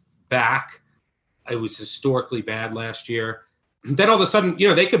is back, it was historically bad last year. Then all of a sudden,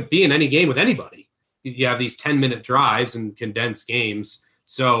 they could be in any game with anybody. You have these 10-minute drives and condensed games.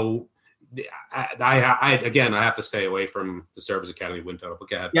 So I have to stay away from the Service Academy win total.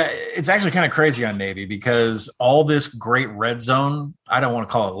 Okay. Yeah, it's actually kind of crazy on Navy because all this great red zone, I don't want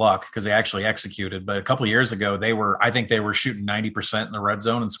to call it luck because they actually executed, but a couple of years ago, I think they were shooting 90% in the red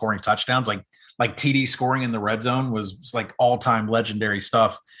zone and scoring touchdowns. Like TD scoring in the red zone was like all-time legendary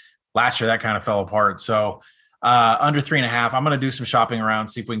stuff. Last year, that kind of fell apart. So under 3.5, I'm going to do some shopping around,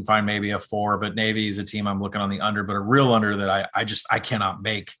 see if we can find maybe a 4. But Navy is a team I'm looking on the under, but a real under that I cannot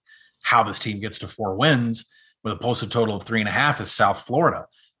make how this team gets to 4 wins with a posted total of 3.5 is South Florida.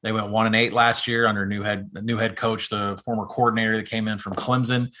 They went 1-8 last year under new head coach, the former coordinator that came in from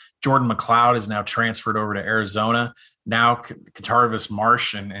Clemson. Jordan McLeod is now transferred over to Arizona. Now Katarvis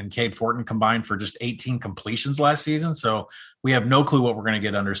Marsh and Cade Fortin combined for just 18 completions last season. So we have no clue what we're going to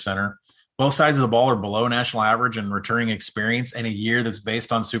get under center. Both sides of the ball are below national average in returning experience in a year that's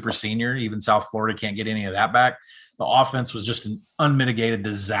based on super senior. Even South Florida can't get any of that back. The offense was just an unmitigated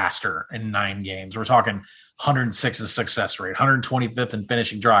disaster in 9 games. We're talking 106 in success rate, 125th in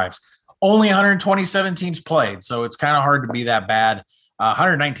finishing drives. Only 127 teams played, so it's kind of hard to be that bad.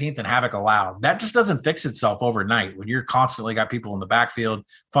 119th in havoc allowed. That just doesn't fix itself overnight when you're constantly got people in the backfield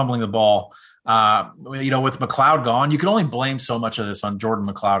fumbling the ball. With McLeod gone, you can only blame so much of this on Jordan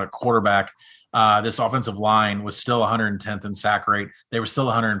McLeod at quarterback. This offensive line was still 110th in sack rate. They were still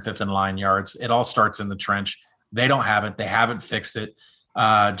 105th in line yards. It all starts in the trench. They don't have it. They haven't fixed it.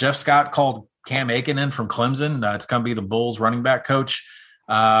 Jeff Scott called Cam Aiken in from Clemson to come be the Bulls running back coach.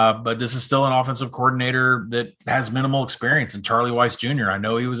 But this is still an offensive coordinator that has minimal experience. And Charlie Weiss Jr., I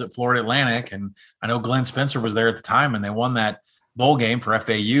know he was at Florida Atlantic, and I know Glenn Spencer was there at the time, and they won that bowl game for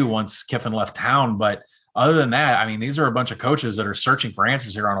FAU once Kiffin left town. But other than that, I mean, these are a bunch of coaches that are searching for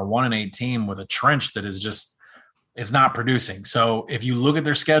answers here on a 1-8 team with a trench that is not producing. So if you look at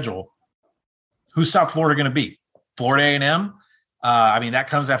their schedule, who's South Florida going to beat? Florida A&M. That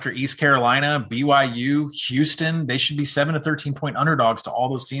comes after East Carolina, BYU, Houston. They should be 7 to 13 point underdogs to all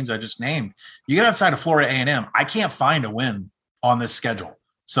those teams I just named. You get outside of Florida A&M, I can't find a win on this schedule.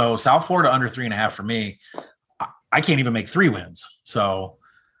 So South Florida under 3.5 for me. I can't even make 3 wins. So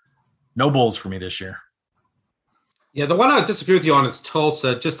no Bulls for me this year. Yeah, the one I disagree with you on is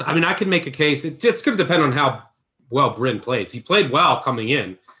Tulsa. I can make a case. It's going to depend on how well Bryn plays. He played well coming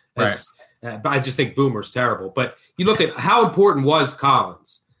in. Right. But I just think Boomer's terrible. But you look at how important was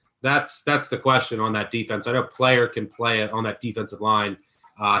Collins. That's the question on that defense. I know Player can play it on that defensive line.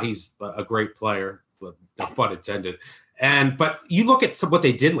 He's a great player, no pun intended. But you look at what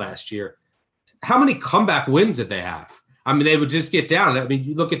they did last year. How many comeback wins did they have? I mean, they would just get down. I mean,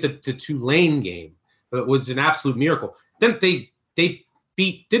 you look at the Tulane game. It was an absolute miracle. Then they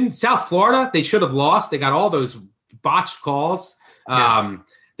didn't South Florida. They should have lost. They got all those botched calls. Yeah.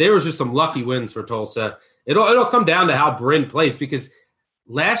 There was just some lucky wins for Tulsa. It'll come down to how Bryn plays, because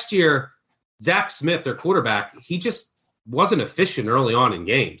last year, Zach Smith, their quarterback, he just wasn't efficient early on in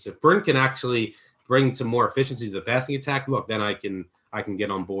games. If Bryn can actually bring some more efficiency to the passing attack, look, then I can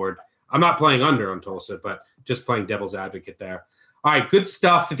get on board. I'm not playing under on Tulsa, but just playing devil's advocate there. All right, good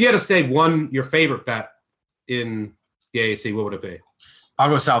stuff. If you had to say your favorite bet in the AAC, what would it be? I'll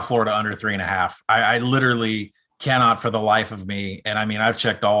go South Florida under 3.5. I literally cannot for the life of me. And I mean, I've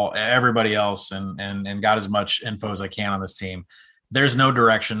checked everybody else and got as much info as I can on this team. There's no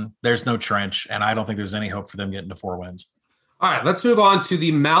direction. There's no trench. And I don't think there's any hope for them getting to 4 wins. All right, let's move on to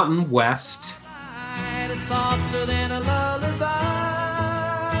the Mountain West. Softer than a lullaby.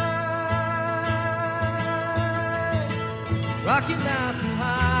 Rocky Mountain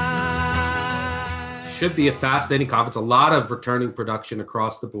High. Should be a fascinating conference. A lot of returning production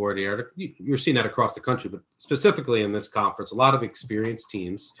across the board here. You're seeing that across the country, but specifically in this conference, a lot of experienced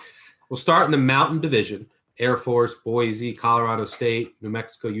teams. We'll start in the Mountain Division. Air Force, Boise, Colorado State, New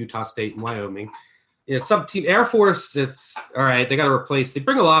Mexico, Utah State, and Wyoming. Some team, Air Force, it's all right. They got to replace. They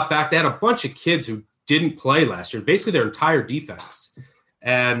bring a lot back. They had a bunch of kids who didn't play last year, basically their entire defense,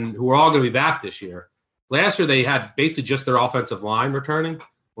 and who are all going to be back this year. Last year, they had basically just their offensive line returning.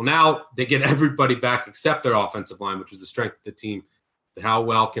 Well, now they get everybody back except their offensive line, which is the strength of the team. How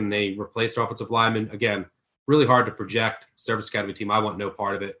well can they replace their offensive linemen? Again, really hard to project. Service Academy team, I want no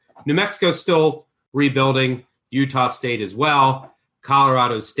part of it. New Mexico's still rebuilding. Utah State as well.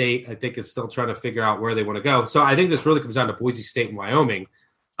 Colorado State, I think, is still trying to figure out where they want to go. So I think this really comes down to Boise State and Wyoming.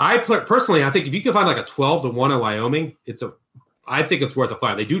 Personally, I think if you can find like a 12-1 in Wyoming, I think it's worth a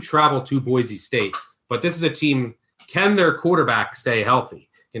flyer. They do travel to Boise State, but this is a team. Can their quarterback stay healthy?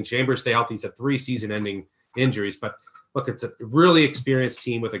 Can Chambers stay healthy? He's had 3 season-ending injuries, but look, it's a really experienced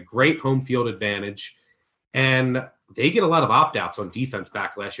team with a great home field advantage, and they get a lot of opt-outs on defense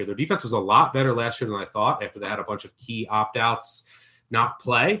back last year. Their defense was a lot better last year than I thought after they had a bunch of key opt-outs not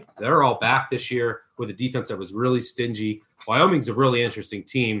play. They're all back this year with a defense that was really stingy. Wyoming's a really interesting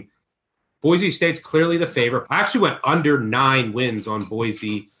team. Boise State's clearly the favorite. I actually went under 9 wins on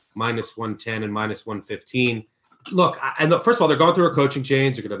Boise, -110 and -115. Look, first of all, they're going through a coaching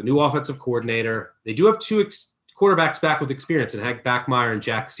change. They're going to have a new offensive coordinator. They do have 2 quarterbacks back with experience, and Hank Backmeyer and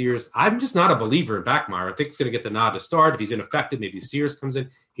Jack Sears. I'm just not a believer in Backmeyer. I think he's going to get the nod to start. If he's ineffective, maybe Sears comes in.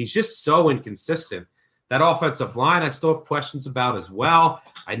 He's just so inconsistent. That offensive line, I still have questions about as well.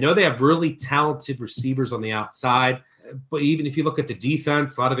 I know they have really talented receivers on the outside, but even if you look at the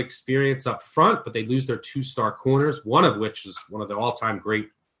defense, a lot of experience up front, but they lose their 2-star corners, one of which is one of the all-time great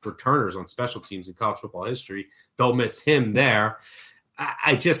returners on special teams in college football history. They'll miss him there.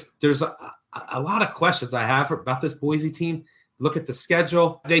 There's a lot of questions I have about this Boise team. Look at the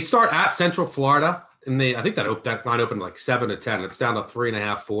schedule. They start at Central Florida, and I think that line opened like 7-10. It's down to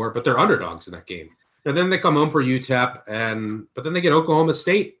 3.5, 4, but they're underdogs in that game. And then they come home for UTEP, but then they get Oklahoma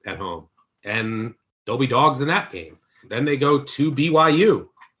State at home, and they'll be dogs in that game. Then they go to BYU.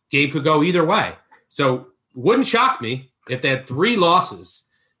 Game could go either way. So wouldn't shock me if they had 3 losses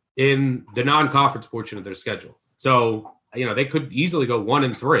in the non-conference portion of their schedule. So, they could easily go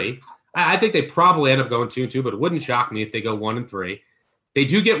 1-3. I think they probably end up going 2-2, but it wouldn't shock me if they go 1-3. They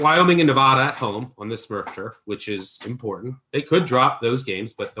do get Wyoming and Nevada at home on the Smurf turf, which is important. They could drop those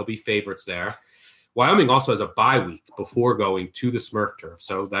games, but they'll be favorites there. Wyoming also has a bye week before going to the Smurf turf,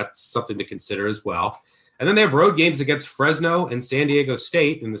 so that's something to consider as well. And then they have road games against Fresno and San Diego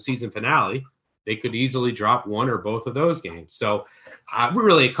State in the season finale. They could easily drop one or both of those games. So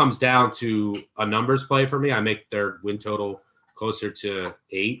really it comes down to a numbers play for me. I make their win total closer to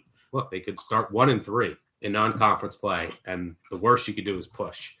 8. Look, they could start 1-3 in non-conference play, and the worst you could do is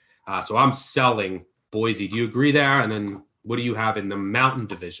push. So I'm selling Boise. Do you agree there? And then what do you have in the Mountain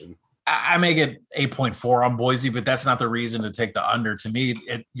Division? I make it 8.4 on Boise, but that's not the reason to take the under. To me,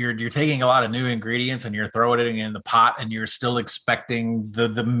 you're taking a lot of new ingredients and you're throwing it in the pot, and you're still expecting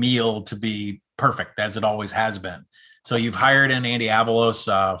the meal to be perfect as it always has been. So you've hired in Andy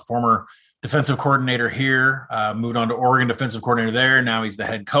Avalos, former defensive coordinator here, moved on to Oregon defensive coordinator there. Now he's the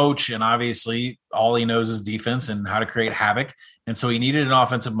head coach, and obviously all he knows is defense and how to create havoc. And so he needed an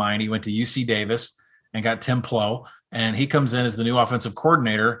offensive mind. He went to UC Davis and got Tim Plow, and he comes in as the new offensive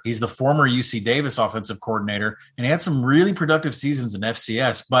coordinator. He's the former UC Davis offensive coordinator, and he had some really productive seasons in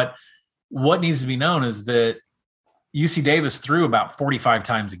FCS. But what needs to be known is that UC Davis threw about 45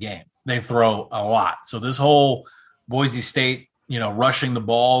 times a game. They throw a lot. So this whole Boise State, rushing the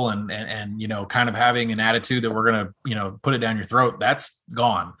ball and kind of having an attitude that we're going to, put it down your throat, that's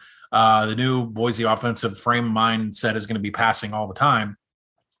gone. The new Boise offensive frame mindset is going to be passing all the time.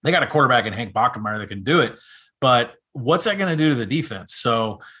 They got a quarterback in Hank Bachmeier that can do it, but what's that going to do to the defense?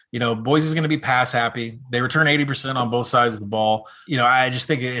 So, Boise's going to be pass happy. They return 80% on both sides of the ball. I just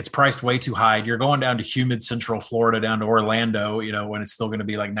think it's priced way too high. You're going down to humid Central Florida, down to Orlando, when it's still going to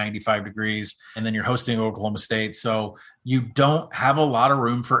be like 95 degrees, and then you're hosting Oklahoma State. So you don't have a lot of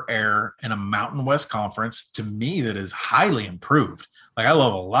room for error in a Mountain West conference, to me, that is highly improved. Like, I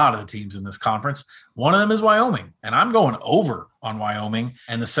love a lot of the teams in this conference. One of them is Wyoming, and I'm going over on Wyoming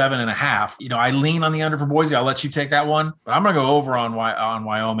and the 7.5. I lean on the under for Boise. I'll let you take that one, but I'm going to go over on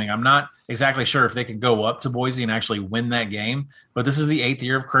Wyoming. I'm not exactly sure if they could go up to Boise and actually win that game, but this is the 8th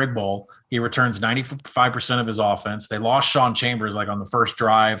year of Craig Bohl. He returns 95% of his offense. They lost Sean Chambers on the first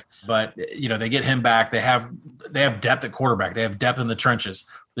drive, but they get him back. They have depth at quarterback. They have depth in the trenches.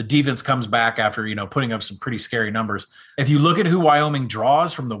 The defense comes back after, putting up some pretty scary numbers. If you look at who Wyoming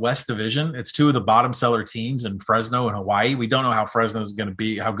draws from the West Division, it's 2 of the bottom seller teams in Fresno and Hawaii. We don't know how Fresno is going to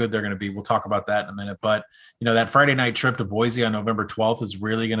be, how good they're going to be. We'll talk about that in a minute. But, that Friday night trip to Boise on November 12th is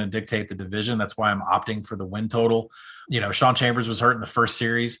really going to dictate the division. That's why I'm opting for the win total. Sean Chambers was hurt in the first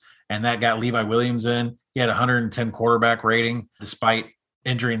series, and that got Levi Williams in. He had 110 quarterback rating despite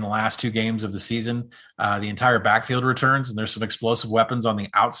injury in the last 2 games of the season. The entire backfield returns, and there's some explosive weapons on the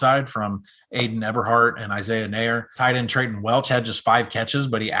outside from Aiden Eberhardt and Isaiah Nair. Tight end Trayton Welch had just 5 catches,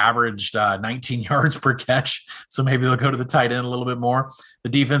 but he averaged 19 yards per catch. So maybe they'll go to the tight end a little bit more. The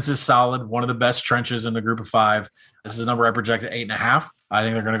defense is solid, one of the best trenches in the group of 5. This is a number I projected 8.5. I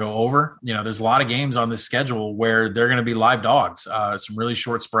think they're going to go over. There's a lot of games on this schedule where they're going to be live dogs, some really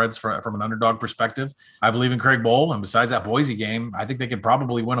short spreads from an underdog perspective. I believe in Craig Bohl, and besides that Boise game, I think they could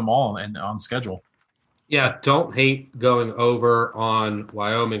probably win them all on schedule. Yeah, don't hate going over on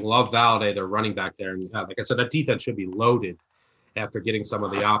Wyoming. Love Valladay, their running back there. And like I said, that defense should be loaded after getting some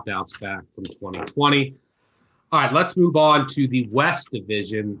of the opt-outs back from 2020. All right, let's move on to the West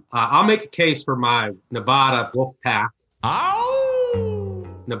Division. I'll make a case for my Nevada Wolfpack.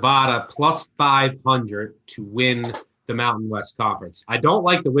 Nevada plus 500 to win the Mountain West Conference. I don't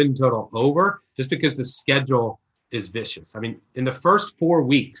like the win total over just because the schedule is vicious. I mean, in the first 4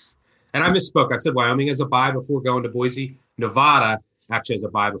 weeks, and I misspoke. I said Wyoming has a bye before going to Boise. Nevada actually has a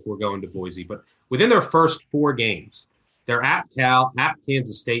bye before going to Boise. But within their first 4 games, they're at Cal, at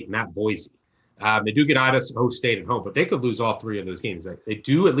Kansas State, and at Boise. They do get Idaho State at home, but they could lose all 3 of those games. They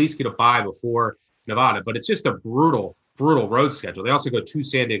do at least get a bye before Nevada, but it's just a brutal road schedule. They also go to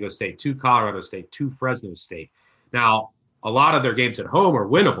San Diego State, to Colorado State, to Fresno State. Now, a lot of their games at home are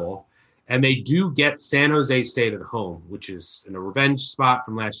winnable, and they do get San Jose State at home, which is in a revenge spot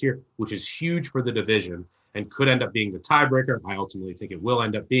from last year, which is huge for the division and could end up being the tiebreaker. I ultimately think it will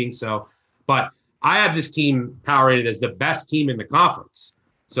end up being so. But I have this team power rated as the best team in the conference.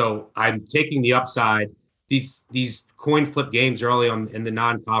 So I'm taking the upside. These coin flip games early on in the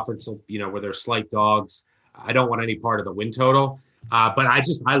non-conference, where they're slight dogs. I don't want any part of the win total. But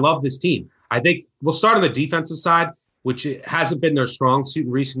I love this team. I think we'll start on the defensive side, which hasn't been their strong suit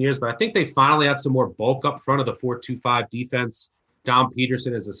in recent years, but I think they finally have some more bulk up front of the 4-2-5 defense. Dom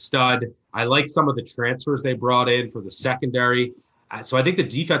Peterson is a stud. I like some of the transfers they brought in for the secondary. So I think the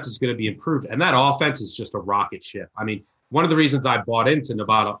defense is going to be improved, and that offense is just a rocket ship. I mean, one of the reasons I bought into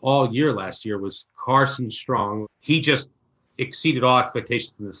Nevada all year last year was Carson Strong. He just exceeded all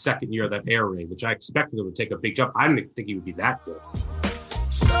expectations in the second year of that air raid, which I expected him to take a big jump. I didn't think he would be that good.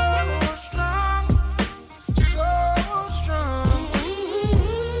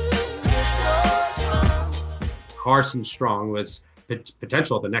 Carson Strong was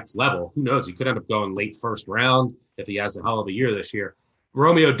potential at the next level. Who knows? He could end up going late first round if he has a hell of a year this year.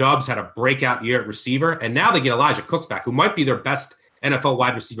 Romeo Doubs had a breakout year at receiver, and now they get Elijah Cooks back, who might be their best NFL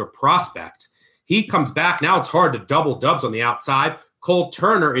wide receiver prospect. He comes back. Now it's hard to double Doubs on the outside. Cole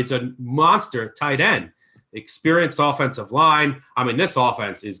Turner is a monster at tight end. Experienced offensive line. I mean, this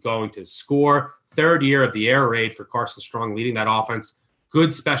offense is going to score. 3rd year of the air raid for Carson Strong leading that offense.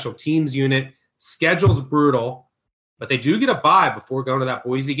 Good special teams unit. Schedule's brutal, but they do get a bye before going to that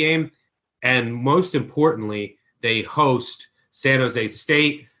Boise game. And most importantly, they host San Jose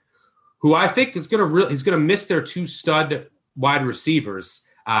State, who I think is going to miss their 2 stud wide receivers,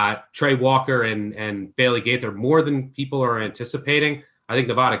 Trey Walker and Bailey Gaither, more than people are anticipating. I think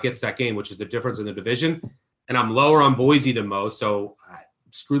Nevada gets that game, which is the difference in the division. And I'm lower on Boise than most, so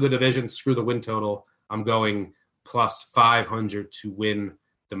screw the division, screw the win total. I'm going plus 500 to win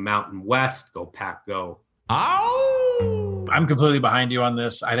the Mountain West. Go Pack, go. I'm completely behind you on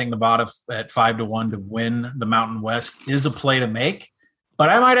this. I think Nevada at 5-1 to win the Mountain West is a play to make, but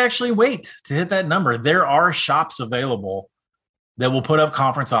I might actually wait to hit that number. There are shops available that will put up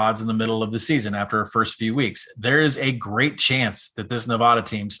conference odds in the middle of the season after our first few weeks. There is a great chance that this Nevada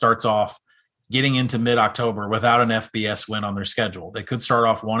team starts off getting into mid-October without an FBS win on their schedule. They could start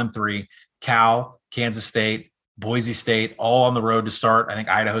off 1-3. Cal, Kansas State, Boise State, all on the road to start. I think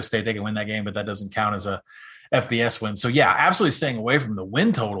Idaho State, they can win that game, but that doesn't count as a FBS win. So yeah, absolutely staying away from the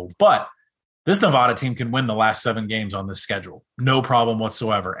win total, but this Nevada team can win the last 7 games on this schedule. No problem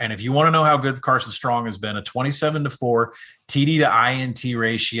whatsoever. And if you want to know how good Carson Strong has been, a 27-4 TD to INT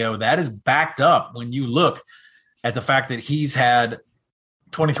ratio, that is backed up when you look at the fact that he's had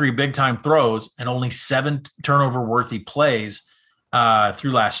 23 big-time throws and only 7 turnover-worthy plays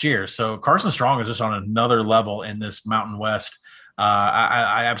through last year. So Carson Strong is just on another level in this Mountain West.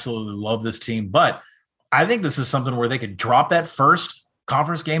 I absolutely love this team, but I think this is something where they could drop that first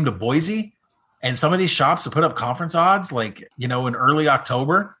conference game to Boise, and some of these shops to put up conference odds, like, in early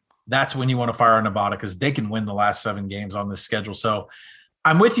October, that's when you want to fire on Nevada because they can win the last 7 games on this schedule. So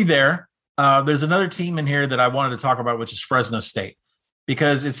I'm with you there. There's another team in here that I wanted to talk about, which is Fresno State,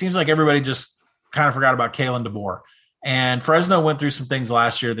 because it seems like everybody just kind of forgot about Kalen DeBoer. And Fresno went through some things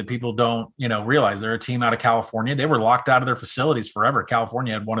last year that people don't, realize. They're a team out of California. They were locked out of their facilities forever.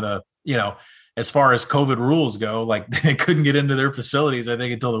 California had one of the, as far as COVID rules go, like they couldn't get into their facilities, I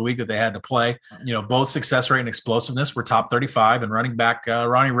think, until the week that they had to play. Both success rate and explosiveness were top 35, and running back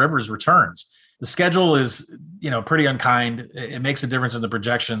Ronnie Rivers returns. The schedule is, pretty unkind. It makes a difference in the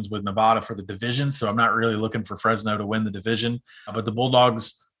projections with Nevada for the division. So I'm not really looking for Fresno to win the division, but the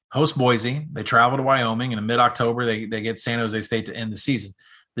Bulldogs host Boise. They travel to Wyoming, and in mid-October, they get San Jose State to end the season.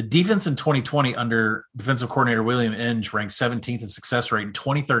 The defense in 2020 under defensive coordinator William Inge ranked 17th in success rate and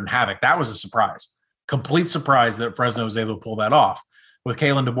 23rd in havoc. That was a surprise, complete surprise that Fresno was able to pull that off. With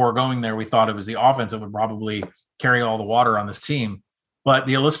Kalen DeBoer going there, we thought it was the offense that would probably carry all the water on this team. But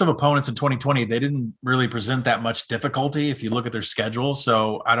the list of opponents in 2020, they didn't really present that much difficulty if you look at their schedule.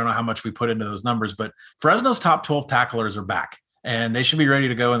 So I don't know how much we put into those numbers, but Fresno's top 12 tacklers are back, and they should be ready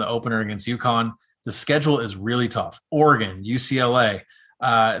to go in the opener against UConn. The schedule is really tough. Oregon, UCLA.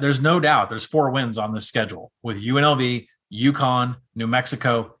 There's no doubt there's 4 wins on this schedule with UNLV, UConn, New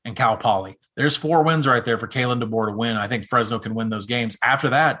Mexico, and Cal Poly. There's 4 wins right there for Kalen DeBoer to win. I think Fresno can win those games. After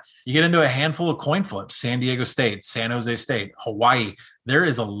that, you get into a handful of coin flips: San Diego State, San Jose State, Hawaii. There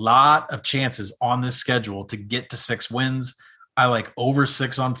is a lot of chances on this schedule to get to 6 wins. I like over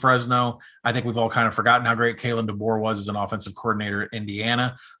 6 on Fresno. I think we've all kind of forgotten how great Kalen DeBoer was as an offensive coordinator at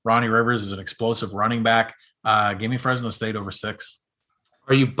Indiana. Ronnie Rivers is an explosive running back. Give me Fresno State over 6.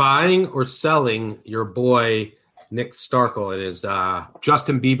 Are you buying or selling your boy Nick Starkel? It is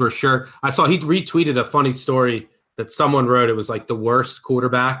Justin Bieber shirt. I saw he retweeted a funny story that someone wrote. It was like the worst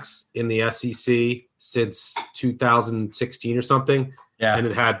quarterbacks in the SEC since 2016 or something. Yeah. And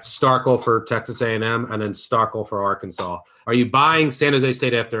it had Starkel for Texas A&M and then Starkel for Arkansas. Are you buying San Jose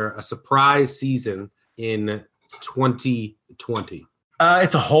State after a surprise season in 2020?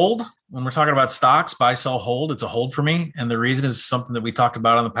 It's a hold. When we're talking about stocks, buy, sell, hold, it's a hold for me. And the reason is something that we talked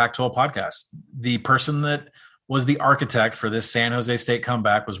about on the Pac-12 podcast. The person that was the architect for this San Jose State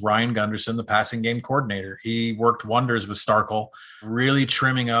comeback was Ryan Gunderson, the passing game coordinator. He worked wonders with Starkel, really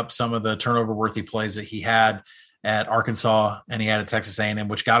trimming up some of the turnover-worthy plays that he had at Arkansas and he had at Texas A&M,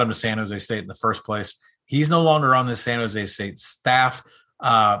 which got him to San Jose State in the first place. He's no longer on this San Jose State staff.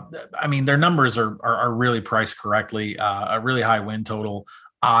 Their numbers are really priced correctly. A really high win total.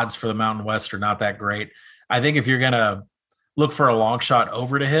 Odds for the Mountain West are not that great. I think if you're going to look for a long shot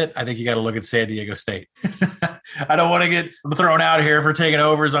over to hit, I think you got to look at San Diego State. I don't want to get thrown out here for taking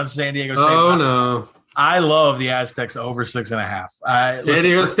overs on San Diego State. Oh, no. I love the Aztecs over 6.5. San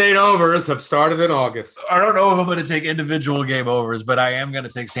Diego State overs have started in August. I don't know if I'm going to take individual game overs, but I am going to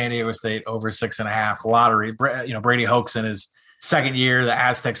take San Diego State over 6.5. Lottery. Brady Hoke's in his second year. The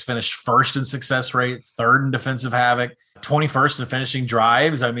Aztecs finished first in success rate, third in defensive havoc, 21st in finishing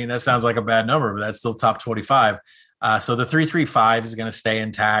drives. I mean, that sounds like a bad number, but that's still top 25. So the 3-3-5 is going to stay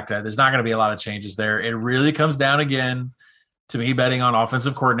intact. There's not going to be a lot of changes there. It really comes down again to me betting on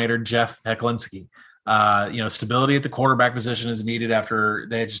offensive coordinator Jeff Hecklinski. Stability at the quarterback position is needed after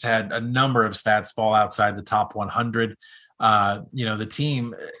they just had a number of stats fall outside the top 100. The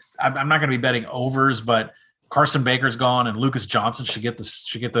team, I'm not going to be betting overs, but Carson Baker's gone and Lucas Johnson should get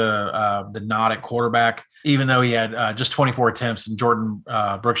the nod at quarterback, even though he had just 24 attempts and Jordan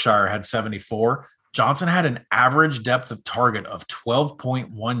Brookshire had 74. Johnson had an average depth of target of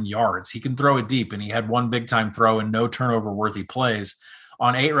 12.1 yards. He can throw it deep, and he had one big-time throw and no turnover-worthy plays.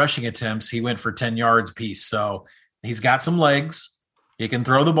 On 8 rushing attempts, he went for 10 yards apiece. So he's got some legs. He can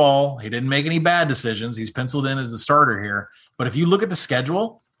throw the ball. He didn't make any bad decisions. He's penciled in as the starter here. But if you look at the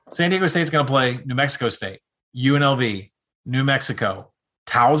schedule, San Diego State's going to play New Mexico State, UNLV, New Mexico,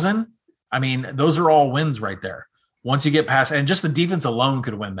 Towson. I mean, those are all wins right there. Once you get past, and just the defense alone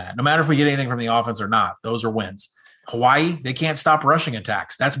could win that. No matter if we get anything from the offense or not, those are wins. Hawaii, they can't stop rushing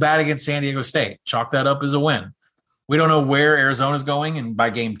attacks. That's bad against San Diego State. Chalk that up as a win. We don't know where Arizona's going, and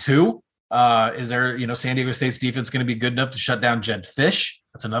by game 2, is there, San Diego State's defense going to be good enough to shut down Jedd Fisch?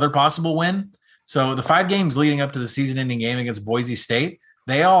 That's another possible win. So the 5 games leading up to the season-ending game against Boise State,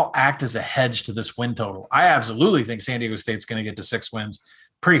 they all act as a hedge to this win total. I absolutely think San Diego State's going to get to 6 wins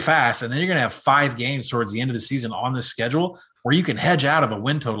pretty fast, and then you're going to have 5 games towards the end of the season on this schedule where you can hedge out of a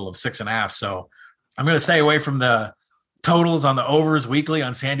win total of 6.5. So I'm going to stay away from the totals on the overs weekly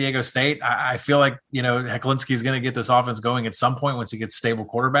on San Diego State. I feel like, Hecklinski is going to get this offense going at some point once he gets stable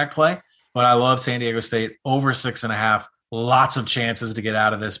quarterback play, but I love San Diego State over 6.5. Lots of chances to get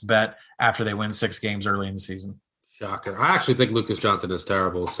out of this bet after they win 6 games early in the season. Shocker. I actually think Lucas Johnson is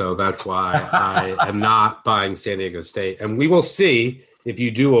terrible, so that's why I am not buying San Diego State. And we will see if you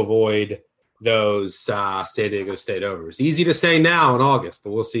do avoid those San Diego State overs. Easy to say now in August,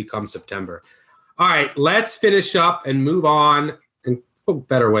 but we'll see come September. All right, let's finish up and move on. And a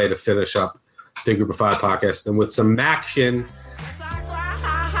better way to finish up the Group of 5 podcast than with some action.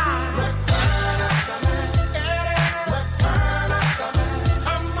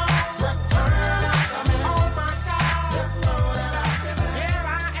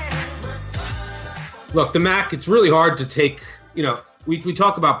 Look, the MAC, it's really hard to take, we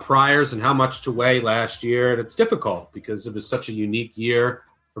talk about priors and how much to weigh last year, and it's difficult because it was such a unique year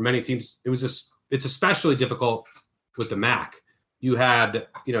for many teams. It's especially difficult with the MAC. You had,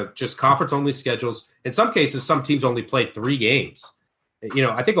 just conference-only schedules. In some cases, some teams only played 3 games.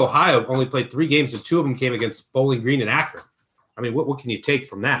 I think Ohio only played 3 games, and 2 of them came against Bowling Green and Akron. I mean, what can you take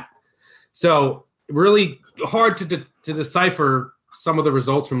from that? So really hard to decipher some of the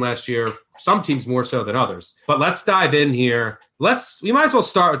results from last year, some teams more so than others. But let's dive in here. We might as well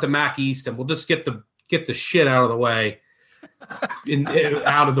start with the MAC East, and we'll just get the shit out of the way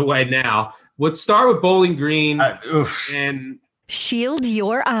now. Let's start with Bowling Green and shield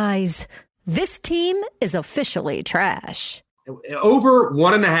your eyes. This team is officially trash. Over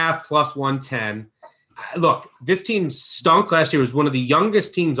 1.5 plus 110. Look, this team stunk last year. It was one of the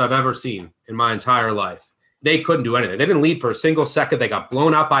youngest teams I've ever seen in my entire life. They couldn't do anything. They didn't lead for a single second. They got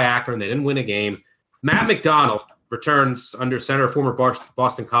blown out by Akron. They didn't win a game. Matt McDonald returns under center, former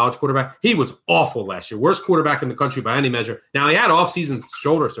Boston College quarterback. He was awful last year. Worst quarterback in the country by any measure. Now, he had off-season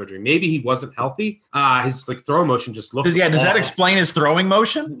shoulder surgery. Maybe he wasn't healthy. His throwing motion just looked Does that explain his throwing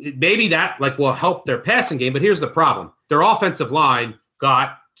motion? Maybe that will help their passing game, but here's the problem. Their offensive line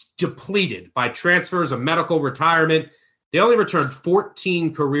got depleted by transfers, a medical retirement. They only returned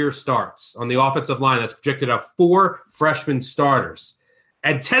 14 career starts on the offensive line. That's projected to have 4 freshman starters.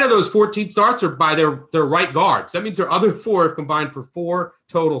 And 10 of those 14 starts are by their right guards. That means their other 4 have combined for 4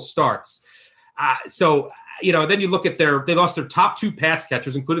 total starts. Then you look at they lost their top 2 pass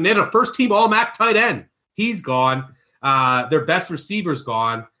catchers, including they had a first-team All-MAC tight end. He's gone. Their best receiver's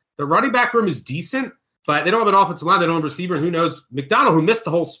gone. The running back room is decent, but they don't have an offensive line. They don't have a receiver. And who knows? McDonald, who missed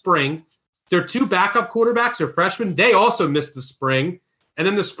the whole spring. Their 2 backup quarterbacks are freshmen. They also missed the spring. And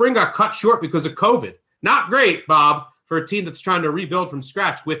then the spring got cut short because of COVID. Not great, Bob, for a team that's trying to rebuild from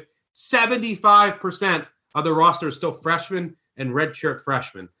scratch with 75% of the roster is still freshmen and redshirt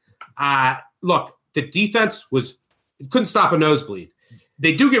freshmen. Look, the defense couldn't stop a nosebleed.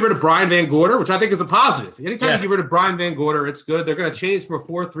 They do get rid of Brian Van Gorder, which I think is a positive. Anytime you get rid of Brian Van Gorder, it's good. They're going to change from a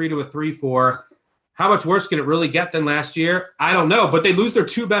 4-3 to a 3-4. How much worse can it really get than last year? I don't know, but they lose their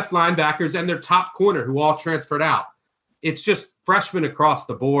 2 best linebackers and their top corner who all transferred out. It's just freshmen across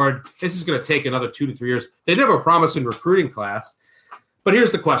the board. This is going to take another 2 to 3 years. They did have a promising recruiting class. But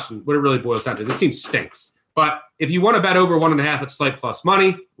here's the question, what it really boils down to. This team stinks. But if you want to bet over 1.5 at Slight Plus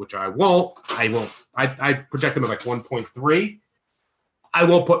money, which I won't. I project them at 1.3. I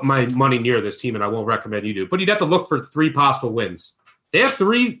won't put my money near this team, and I won't recommend you do. But you'd have to look for 3 possible wins. They have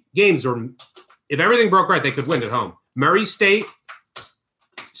 3 games where if everything broke right, they could win at home. Murray State,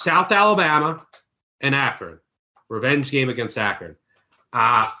 South Alabama, and Akron. Revenge game against Akron.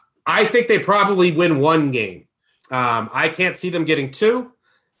 I think they probably win 1 game. I can't see them getting 2.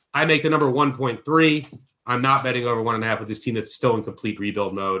 I make the number 1.3. I'm not betting over 1.5 with this team that's still in complete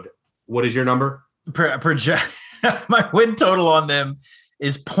rebuild mode. What is your number? My win total on them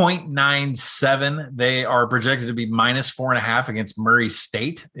is 0.97. They are projected to be minus 4.5 against Murray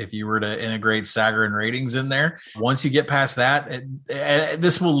State if you were to integrate Sagarin ratings in there. Once you get past that,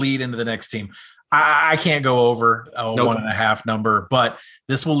 this will lead into the next team. I can't go over a 1.5 number, but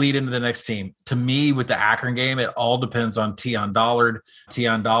this will lead into the next team. To me, with the Akron game, it all depends on Tion Dollard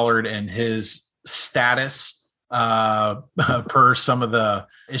and his status per some of the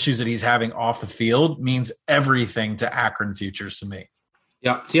issues that he's having off the field means everything to Akron futures to me.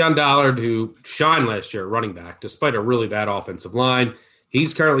 Yeah, Tion Dollard, who shined last year, running back, despite a really bad offensive line.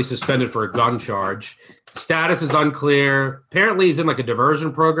 He's currently suspended for a gun charge. Status is unclear. Apparently, he's in like a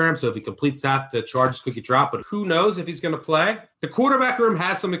diversion program, so if he completes that, the charges could get dropped, but who knows if he's going to play. The quarterback room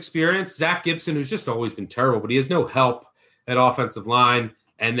has some experience. Zach Gibson, who's just always been terrible, but he has no help at offensive line.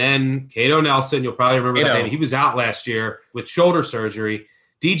 And then Cato Nelson, you'll probably remember that name. He was out last year with shoulder surgery.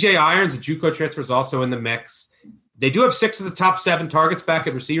 DJ Irons, a JUCO transfer, is also in the mix. They do have 6 of the top 7 targets back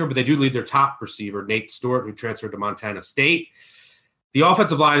at receiver, but they do lead their top receiver, Nate Stewart, who transferred to Montana State. The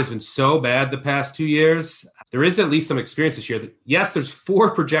offensive line has been so bad the past 2 years. There is at least some experience this year. Yes, there's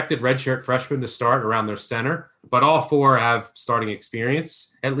 4 projected redshirt freshmen to start around their center, but all 4 have starting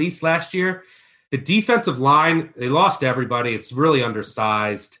experience, at least last year. The defensive line, they lost everybody. It's really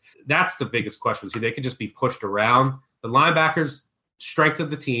undersized. That's the biggest question. So they could just be pushed around. The linebackers, strength of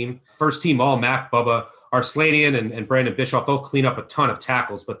the team, first team all-MAC, Bubba Arslanian and Brandon Bischoff, they'll clean up a ton of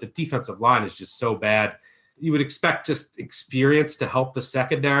tackles, but the defensive line is just so bad. You would expect just experience to help the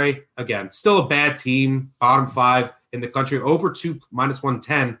secondary. Again, still a bad team, bottom 5 in the country, over 2 minus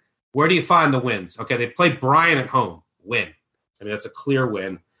 110. Where do you find the wins? Okay, they played Bryan at home, win. I mean, that's a clear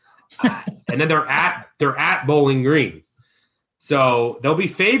win. And then they're at Bowling Green. So they'll be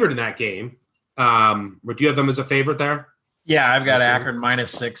favored in that game. Do you have them as a favorite there? Yeah, I've got Akron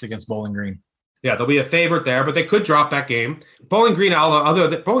 -6 against Bowling Green. Yeah, they'll be a favorite there, but they could drop that game. Bowling Green,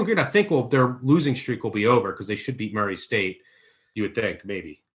 Bowling Green, I think their losing streak will be over because they should beat Murray State. You would think,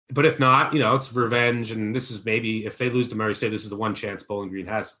 maybe. But if not, it's revenge, and this is maybe if they lose to Murray State, this is the one chance Bowling Green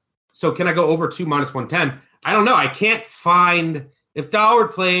has. So can I go over 2 minus 110? I don't know. I can't find if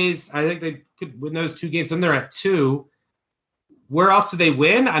Dollard plays. I think they could win those 2 games. Then they're at 2. Where else do they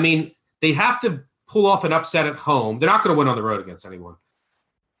win? I mean, they have to pull off an upset at home. They're not going to win on the road against anyone.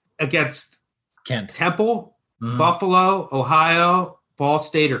 Against Kent, Temple, Buffalo, Ohio, Ball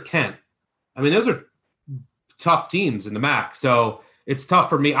State, or Kent. I mean, those are tough teams in the MAC. So it's tough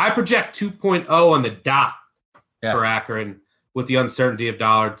for me. I project 2.0 on the dot for Akron with the uncertainty of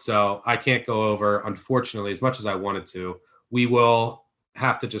Dollard. So I can't go over, unfortunately, as much as I wanted to. We will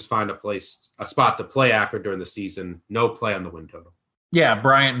have to just find a spot to play Akron during the season. No play on the win total. Yeah,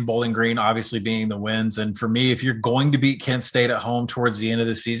 Bryant and Bowling Green obviously being the wins. And for me, if you're going to beat Kent State at home towards the end of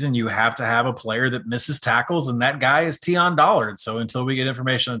the season, you have to have a player that misses tackles, and that guy is Tion Dollard. So until we get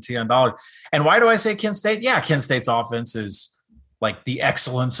information on Tion Dollard. And why do I say Kent State? Yeah, Kent State's offense is like the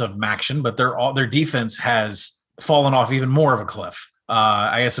excellence of Maction, but their defense has fallen off even more of a cliff.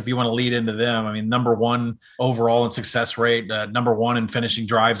 I guess if you want to lead into them, I mean, number 1 overall in success rate, number 1 in finishing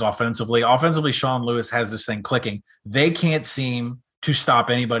drives offensively. Offensively, Sean Lewis has this thing clicking. They can't seem to stop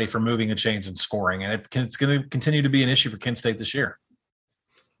anybody from moving the chains and scoring. And it's going to continue to be an issue for Kent State this year.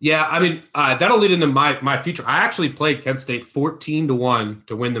 Yeah, I mean, that'll lead into my future. I actually played Kent State 14-1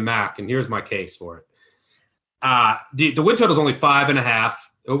 to win the MAC, and here's my case for it. The win total is only 5.5.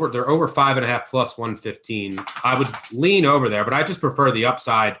 They're over 5.5 plus 115. I would lean over there, but I just prefer the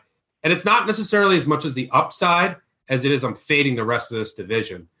upside. And it's not necessarily as much as the upside as it is I'm fading the rest of this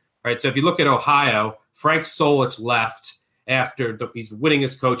division. Right. So if you look at Ohio, Frank Solich left after he's winning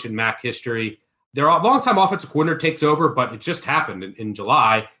his coach in MAC history. Their longtime offensive coordinator takes over, but it just happened in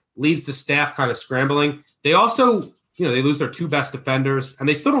July, leaves the staff kind of scrambling. They also, they lose their 2 best defenders, and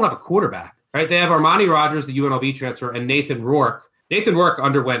they still don't have a quarterback, right? They have Armani Rogers, the UNLV transfer, and Nathan Rourke. Nathan Rourke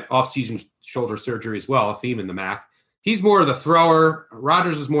underwent off-season shoulder surgery as well, a theme in the MAC. He's more of the thrower.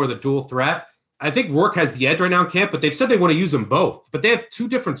 Rogers is more of the dual threat. I think Rourke has the edge right now in camp, but they've said they want to use them both. But they have 2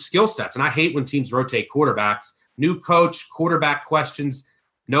 different skill sets, and I hate when teams rotate quarterbacks. New coach, quarterback questions,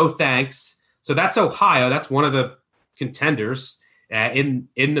 no thanks. So that's Ohio. That's one of the contenders in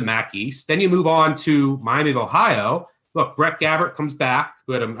the MAC East. Then you move on to Miami of Ohio. Look, Brett Gabbert comes back,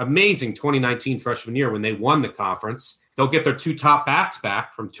 who had an amazing 2019 freshman year when they won the conference. They'll get their 2 top backs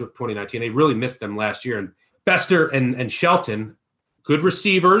back from 2019. They really missed them last year. And Bester and Shelton, good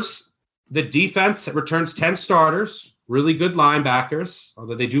receivers. The defense returns 10 starters. Really good linebackers,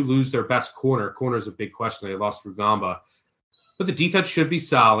 although they do lose their best corner. Corner is a big question. They lost Rugamba. But the defense should be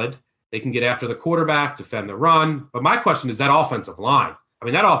solid. They can get after the quarterback, defend the run. But my question is that offensive line. I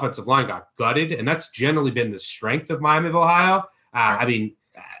mean, that offensive line got gutted, and that's generally been the strength of Miami of Ohio.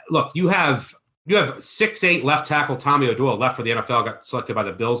 Look, you have 6'8" left tackle Tommy O'Doyle left for the NFL, got selected by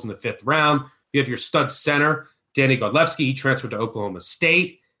the Bills in the 5th round. You have your stud center, Danny Godlewski. He transferred to Oklahoma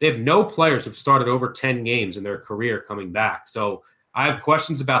State. They have no players who've started over 10 games in their career coming back. So I have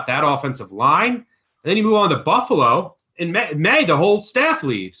questions about that offensive line. And then you move on to Buffalo. in May, the whole staff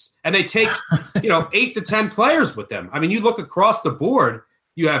leaves, and they take 8 to 10 players with them. I mean, you look across the board,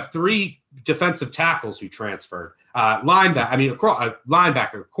 you have 3 defensive tackles who transferred,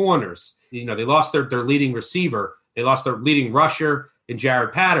 linebacker, corners. They lost their leading receiver, they lost their leading rusher in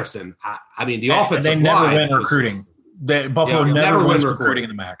Jared Patterson. I mean, the offensive line. They never win recruiting. Buffalo never wins recruiting in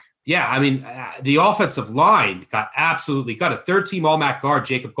the MAC. Yeah, I mean, the offensive line got a third-team All-MAC guard,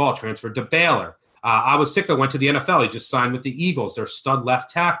 Jacob Gall, transferred to Baylor. Awosika went to the NFL. He just signed with the Eagles, their stud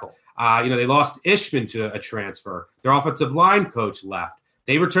left tackle. They lost Ishman to a transfer. Their offensive line coach left.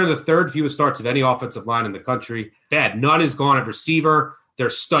 They returned the third fewest starts of any offensive line in the country. Bad. Nunn is gone at receiver.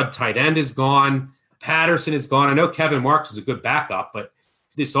 Their stud tight end is gone. Patterson is gone. I know Kevin Marks is a good backup, but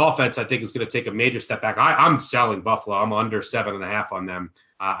this offense, I think, is going to take a major step back. I'm selling Buffalo. I'm under 7.5 on them.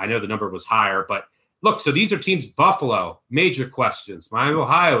 I know the number was higher, but look, so these are teams. Buffalo, major questions. Miami,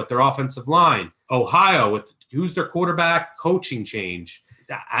 Ohio with their offensive line. Ohio with who's their quarterback, coaching change.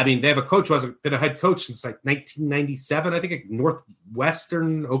 I mean, they have a coach who hasn't been a head coach since like 1997, I think, at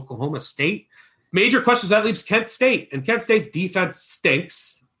Northwestern Oklahoma State. Major questions. That leaves Kent State, and Kent State's defense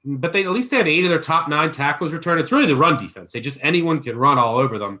stinks, but at least they have 8 of their top 9 tackles return. It's really the run defense. Anyone can run all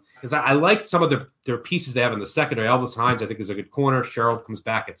over them. Because I like some of their pieces they have in the secondary. Elvis Hines, I think, is a good corner. Sherrill comes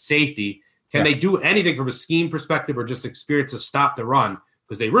back at safety. Can they do anything from a scheme perspective or just experience to stop the run?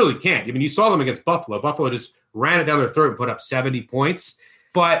 Because they really can't. I mean, you saw them against Buffalo. Buffalo just ran it down their throat and put up 70 points.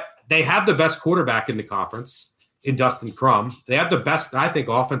 But they have the best quarterback in the conference in Dustin Crum. They have the best, I think,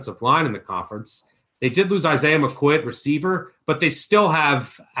 offensive line in the conference. They did lose Isaiah McCoy at receiver, but they still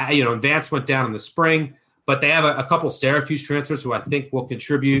have, Vance went down in the spring, but they have a couple Syracuse transfers who I think will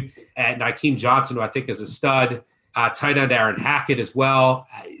contribute. And Nykeem Johnson, who I think is a stud. Tight end Aaron Hackett as well.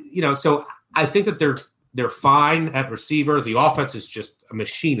 So I think that they're fine at receiver. The offense is just a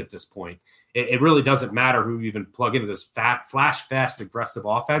machine at this point. It really doesn't matter who you even plug into this flash fast, aggressive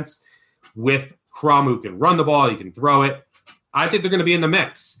offense with Crum, who can run the ball, you can throw it. I think they're going to be in the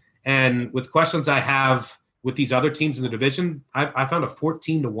mix. And with questions I have with these other teams in the division, I found a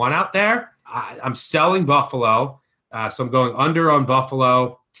 14-1 out there. I'm selling Buffalo, so I'm going under on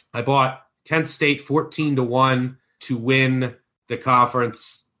Buffalo. I bought Kent State 14-1 to win the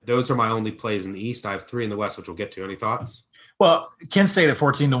conference. Those are my only plays in the East. I have 3 in the West, which we'll get to. Any thoughts? Well, Kent State at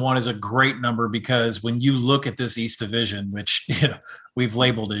 14-1 is a great number because when you look at this East Division, which we've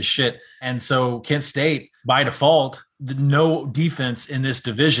labeled as shit, and so Kent State by default, no defense in this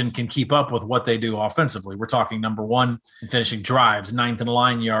division can keep up with what they do offensively. We're talking number 1 in finishing drives, 9th in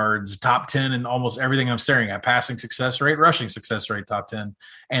line yards, top 10 in almost everything I'm staring at, passing success rate, rushing success rate, top 10.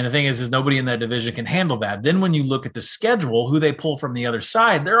 And the thing is nobody in that division can handle that. Then when you look at the schedule, who they pull from the other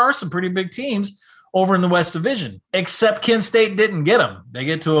side, there are some pretty big teams over in the West Division, except Kent State didn't get them. They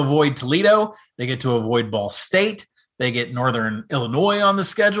get to avoid Toledo. They get to avoid Ball State. They get Northern Illinois on the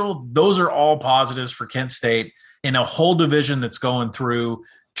schedule. Those are all positives for Kent State in a whole division that's going through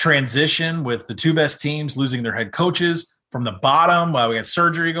transition with the 2 best teams losing their head coaches from the bottom. While we got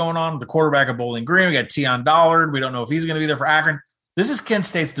surgery going on, the quarterback of Bowling Green, we got Tion Dollard. We don't know if he's going to be there for Akron. This is Kent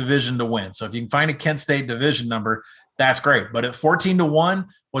State's division to win. So if you can find a Kent State division number, that's great. But at 14-1,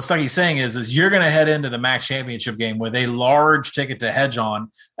 what Stucky's saying is you're going to head into the MAC championship game with a large ticket to hedge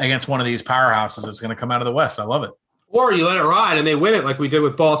on against one of these powerhouses that's going to come out of the West. I love it. Or you let it ride and they win it like we did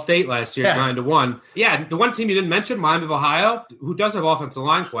with Ball State last year, 9-1. Yeah, the one team you didn't mention, Miami of Ohio, who does have offensive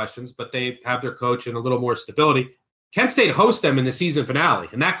line questions, but they have their coach and a little more stability. Kent State hosts them in the season finale,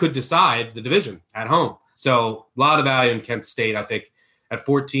 and that could decide the division at home. So a lot of value in Kent State, I think, at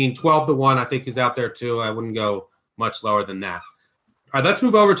 14. 12-1, I think, is out there too. I wouldn't go much lower than that. All right, let's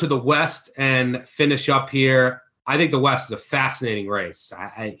move over to the West and finish up here. I think the West is a fascinating race.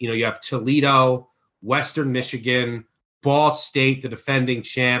 You have Toledo, Western Michigan, Ball State, the defending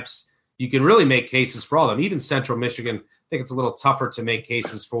champs. You can really make cases for all of them. Even Central Michigan, I think it's a little tougher to make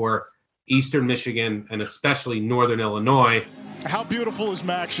cases for Eastern Michigan and especially Northern Illinois. How beautiful is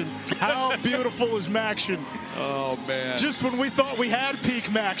Maction? How beautiful is Maction? Oh, man. Just when we thought we had peak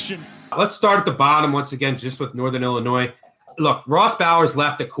Maction. Let's start at the bottom once again, just with Northern Illinois. Look, Ross Bowers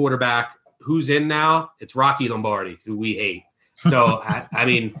left at quarterback. Who's in now? It's Rocky Lombardi, who we hate. So, I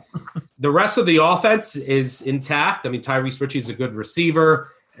mean, the rest of the offense is intact. I mean, Tyrese Ritchie is a good receiver.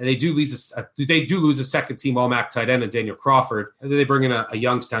 And they do lose a second-team All-MAC tight end in Daniel Crawford. And then they bring in a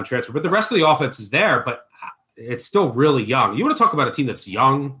Youngstown transfer. But the rest of the offense is there, but it's still really young. You want to talk about a team that's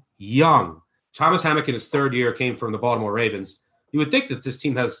young? Thomas Hammock in his 3rd year came from the Baltimore Ravens. You would think that this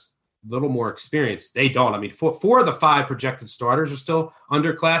team has a little more experience. They don't. I mean, 4 of the 5 projected starters are still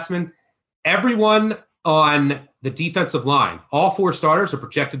underclassmen. Everyone on the defensive line, all 4 starters are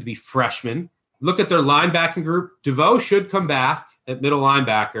projected to be freshmen. Look at their linebacking group. DeVoe should come back at middle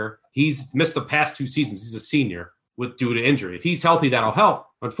linebacker. He's missed the past 2 seasons. He's a senior due to injury. If he's healthy, that'll help.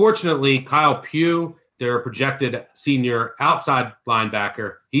 Unfortunately, Kyle Pugh, their projected senior outside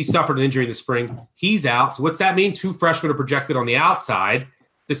linebacker, he suffered an injury in the spring. He's out. So what's that mean? 2 freshmen are projected on the outside.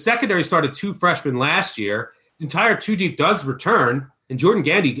 The secondary started 2 freshmen last year. The entire 2 deep does return, and Jordan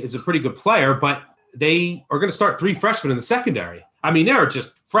Gandy is a pretty good player, but they are going to start 3 freshmen in the secondary. I mean, there are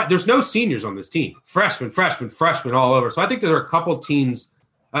just there's no seniors on this team. Freshmen all over. So I think there are a couple teams,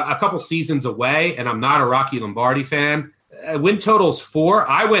 a couple seasons away, and I'm not a Rocky Lombardi fan. Win total's 4.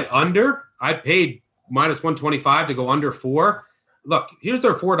 I went under. I paid minus 125 to go under 4. Look, here's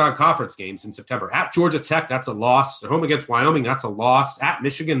their 4 non-conference games in September. At Georgia Tech, that's a loss. They're home against Wyoming, that's a loss. At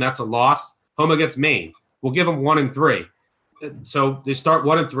Michigan, that's a loss. Home against Maine. We'll give them 1 and 3. So they start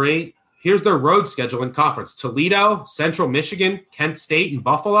 1 and 3. Here's their road schedule in conference. Toledo, Central Michigan, Kent State, and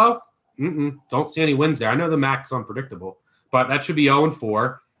Buffalo. Don't see any wins there. I know the MAC is unpredictable, but that should be 0 and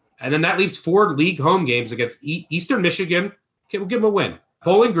 4. And then that leaves 4 league home games against Eastern Michigan. Okay, we'll give them a win.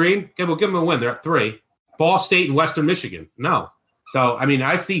 Bowling Green, okay, we'll give them a win. They're at 3. Ball State and Western Michigan. No. So, I mean,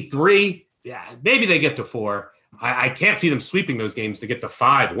 I see 3. Yeah, maybe they get to 4. I can't see them sweeping those games to get to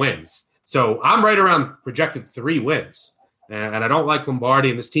 5 wins. So I'm right around projected 3 wins. And I don't like Lombardi,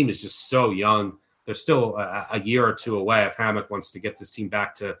 and this team is just so young. They're still a year or 2 away if Hammock wants to get this team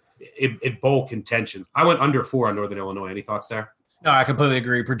back to bowl contention. I went under 4 on Northern Illinois. Any thoughts there? No, I completely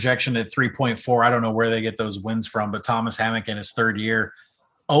agree. Projection at 3.4. I don't know where they get those wins from, but Thomas Hammock in his 3rd year,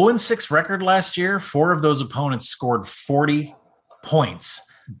 0-6 record last year. 4 of those opponents scored 40 points.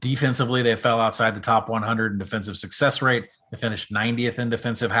 Defensively, they fell outside the top 100 in defensive success rate. They finished 90th in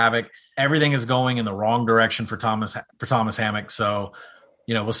defensive havoc. Everything is going in the wrong direction for Thomas Hammock. So,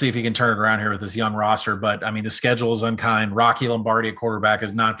 we'll see if he can turn it around here with this young roster. But, I mean, the schedule is unkind. Rocky Lombardi at quarterback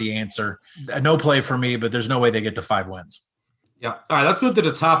is not the answer. No play for me, but there's no way they get to 5 wins. Yeah. All right, let's move to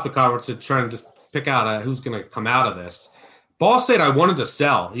the top of the conference and try and just pick out who's going to come out of this. Ball State, I wanted to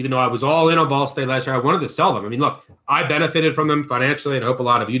sell. Even though I was all in on Ball State last year, I wanted to sell them. I mean, look, I benefited from them financially, and I hope a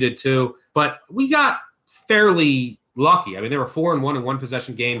lot of you did too. But we got fairly lucky. I mean, they were 4-1 in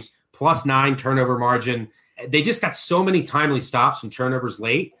 1-possession games, +9 turnover margin. They just got so many timely stops and turnovers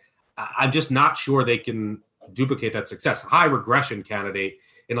late. I'm just not sure they can duplicate that success. High regression candidate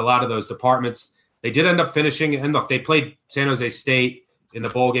in a lot of those departments. They did end up finishing, and look, they played San Jose State in the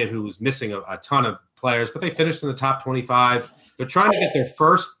bowl game, who was missing a ton of players, but they finished in the top 25. They're trying to get their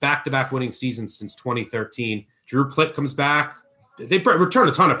first back-to-back winning season since 2013. Drew Plitt comes back. They return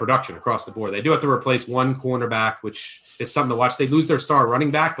a ton of production across the board. They do have to replace 1 cornerback, which is something to watch. They lose their star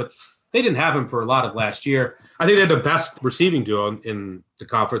running back, but they didn't have him for a lot of last year. I think they had the best receiving duo in the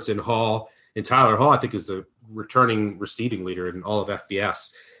conference in Hall. And Tyler Hall, I think, is the returning receiving leader in all of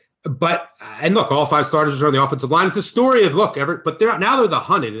FBS. And look, all 5 starters are on the offensive line. It's a story of, but they're the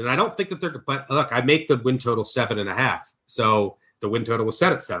hunted, and I don't think that but look, I make the win total 7.5. So the win total was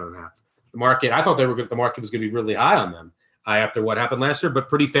set at 7.5. The market, I thought the market was going to be really high on them after what happened last year, but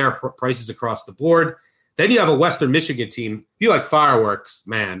pretty fair prices across the board. Then you have a Western Michigan team. If you like fireworks,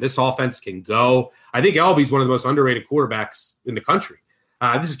 man, this offense can go. I think Elby's one of the most underrated quarterbacks in the country.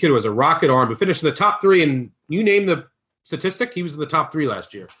 This is a kid who has a rocket arm, who finished in the top 3, and you name the statistic, he was in the top 3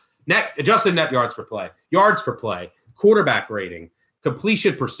 last year. Adjusted net yards per play, quarterback rating,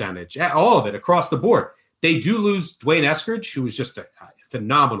 completion percentage, all of it across the board. They do lose Dwayne Eskridge, who was just a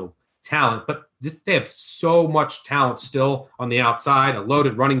phenomenal talent, but they have so much talent still on the outside, a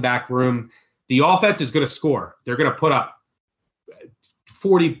loaded running back room. The offense is going to score. They're going to put up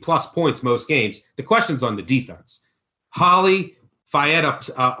 40-plus points most games. The question's on the defense. Holly, Fayette up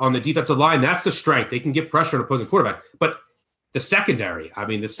on the defensive line, that's the strength. They can get pressure on opposing quarterback. But the secondary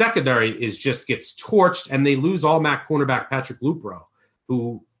gets torched, and they lose all-MAC cornerback Patrick Lupro,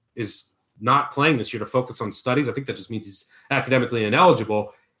 who is not playing this year to focus on studies. I think that just means he's academically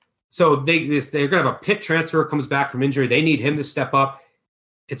ineligible. So they're going to have a Pitt transfer comes back from injury. They need him to step up.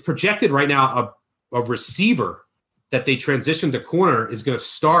 It's projected right now a receiver that they transition to corner is going to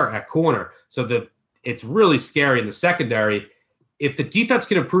start at corner. So it's really scary in the secondary. If the defense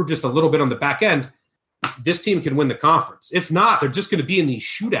can improve just a little bit on the back end, this team can win the conference. If not, they're just going to be in these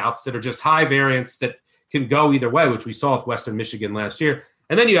shootouts that are just high variance that can go either way, which we saw with Western Michigan last year.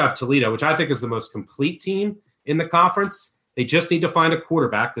 And then you have Toledo, which I think is the most complete team in the conference. They just need to find a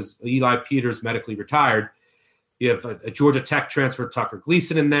quarterback because Eli Peters medically retired. You have a Georgia Tech transfer, Tucker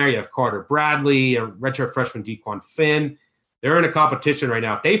Gleason, in there. You have Carter Bradley, a redshirt freshman, Dequan Finn. They're in a competition right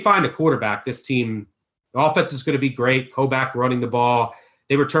now. If they find a quarterback, this team, the offense is going to be great. Kovac running the ball.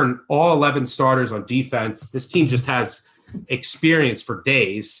 They return all 11 starters on defense. This team just has experience for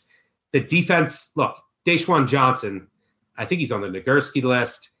days. the defense, look, Deshaun Johnson, I think he's on the Nagurski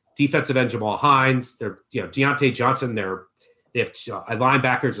list. Defensive end Jamal Hines. They're, Deontay Johnson. They have a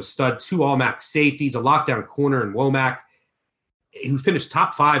linebackers, a stud, 2 all-MAC safeties, a lockdown corner in Womack, who finished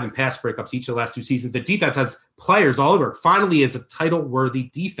top 5 in pass breakups each of the last 2 seasons. The defense has players all over. It finally is a title-worthy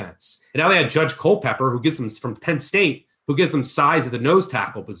defense. And now they had Judge Culpepper, who gives them from Penn State, who gives them size at the nose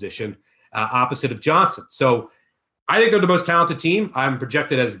tackle position, opposite of Johnson. So I think they're the most talented team. I'm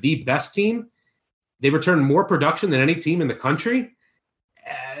projected as the best team. They return more production than any team in the country.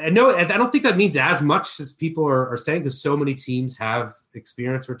 I don't think that means as much as people are saying, because so many teams have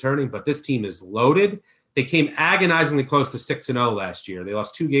experience returning, but this team is loaded. They came agonizingly close to 6-0 last year. They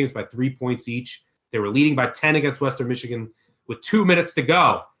lost 2 games by 3 points each. They were leading by 10 against Western Michigan with 2 minutes to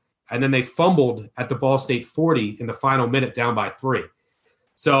go. And then they fumbled at the Ball State 40 in the final minute, down by 3.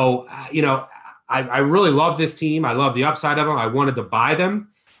 So, I really love this team. I love the upside of them. I wanted to buy them.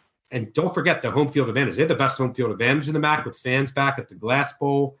 And don't forget the home field advantage. They have the best home field advantage in the MAC with fans back at the Glass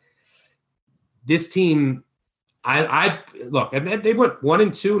Bowl. This team, I look, and they went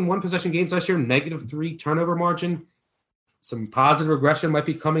 1-2 in 1 possession games last year, -3 turnover margin. Some positive regression might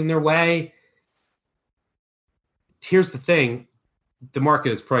be coming their way. Here's the thing. The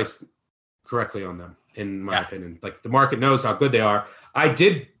market is priced correctly on them, in my opinion. Like, the market knows how good they are. I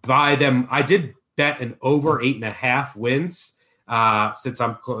did buy them. I did bet an over 8.5 wins. Since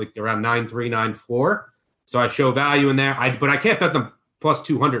I'm like around 9.3, 9.4. So I show value in there. But I can't bet them plus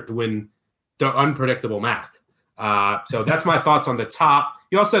 200 to win the unpredictable MAC. So that's my thoughts on the top.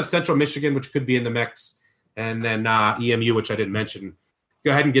 You also have Central Michigan, which could be in the mix. And then EMU, which I didn't mention. Go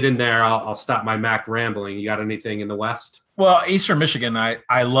ahead and get in there. I'll stop my MAC rambling. You got anything in the West? Well, Eastern Michigan,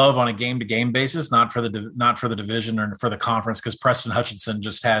 I love on a game-to-game basis, not for the division or for the conference, because Preston Hutchinson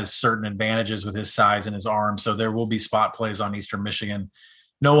just has certain advantages with his size and his arm. So there will be spot plays on Eastern Michigan.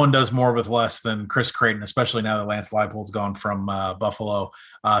 No one does more with less than Chris Creighton, especially now that Lance Leipold's gone from Buffalo.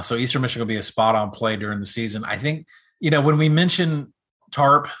 So Eastern Michigan will be a spot-on play during the season. I think, when we mention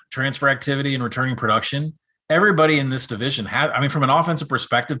TARP, transfer activity, and returning production, everybody in this division from an offensive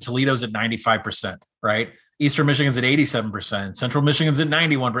perspective, Toledo's at 95%, right? Eastern Michigan's at 87%. Central Michigan's at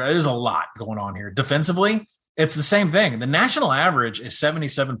 91%. There's a lot going on here. Defensively, it's the same thing. The national average is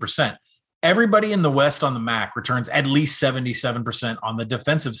 77%. Everybody in the West on the MAC returns at least 77% on the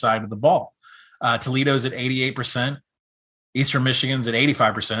defensive side of the ball. Toledo's at 88%. Eastern Michigan's at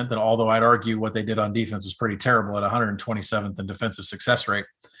 85%. That, although I'd argue what they did on defense was pretty terrible at 127th in defensive success rate.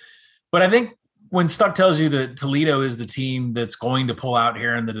 But I think when Stuck tells you that Toledo is the team that's going to pull out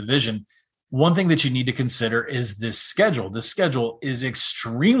here in the division, one thing that you need to consider is this schedule. This schedule is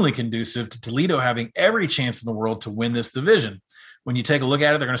extremely conducive to Toledo having every chance in the world to win this division. When you take a look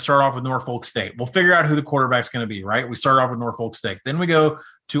at it, they're going to start off with Norfolk State. We'll figure out who the quarterback's going to be, right? We start off with Norfolk State. Then we go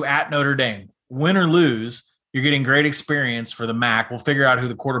to at Notre Dame. Win or lose, you're getting great experience for the MAC. We'll figure out who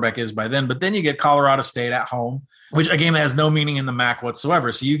the quarterback is by then. But then you get Colorado State at home, which, a game that has no meaning in the MAC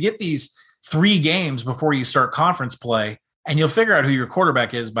whatsoever. So you get these 3 games before you start conference play, and you'll figure out who your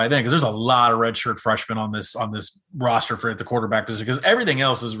quarterback is by then, because there's a lot of redshirt freshmen on this roster for the quarterback position, because everything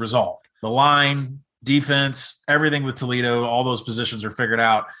else is resolved. The line, defense, everything with Toledo, all those positions are figured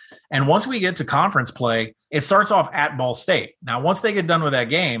out. And once we get to conference play, it starts off at Ball State. Now, once they get done with that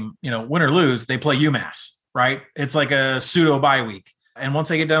game, win or lose, they play UMass, right? It's like a pseudo bye week. And once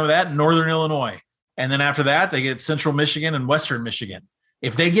they get done with that, Northern Illinois. And then after that, they get Central Michigan and Western Michigan.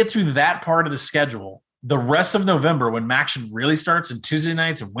 If they get through that part of the schedule, the rest of November, when MACtion really starts, and Tuesday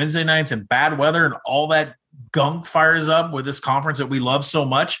nights and Wednesday nights and bad weather and all that gunk fires up with this conference that we love so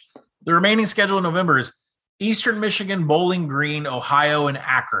much, the remaining schedule in November is Eastern Michigan, Bowling Green, Ohio, and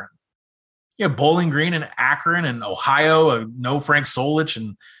Akron. You have Bowling Green and Akron and Ohio, no Frank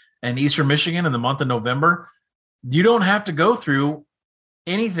Solich and Eastern Michigan in the month of November. You don't have to go through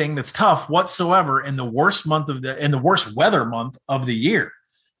anything that's tough whatsoever in the worst weather month of the year.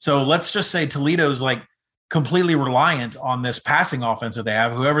 So let's just say Toledo's like completely reliant on this passing offense that they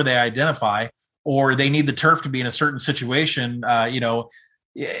have, whoever they identify, or they need the turf to be in a certain situation. I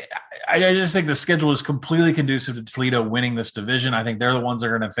just think the schedule is completely conducive to Toledo winning this division. I think they're the ones that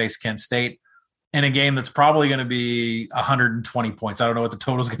are going to face Kent State in a game that's probably going to be 120 points. I don't know what the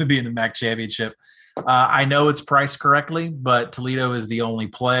total is going to be in the MAC championship. I know it's priced correctly, but Toledo is the only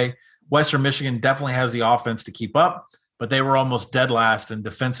play. Western Michigan definitely has the offense to keep up, but they were almost dead last in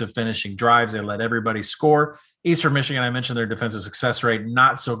defensive finishing drives. They let everybody score. Eastern Michigan, I mentioned their defensive success rate,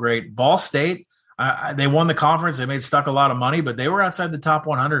 not so great. Ball State, they won the conference. They made Stuck a lot of money, but they were outside the top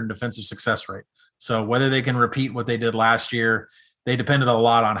 100 in defensive success rate. So whether they can repeat what they did last year, they depended a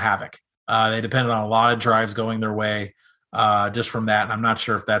lot on havoc. They depended on a lot of drives going their way. just from that. And I'm not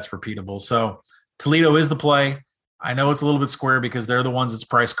sure if that's repeatable. So Toledo is the play. I know it's a little bit square because they're the ones that's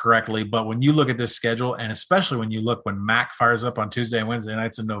priced correctly. But when you look at this schedule, and especially when you look when MAC fires up on Tuesday and Wednesday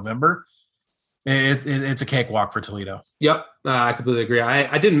nights in November, it's a cakewalk for Toledo. Yep, I completely agree.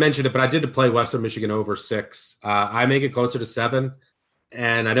 I didn't mention it, but I did play Western Michigan over 6. I make it closer to 7.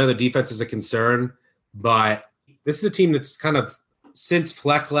 And I know the defense is a concern, but this is a team that's kind of, since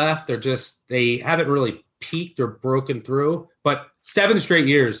Fleck left, they haven't really peaked or broken through. But 7 straight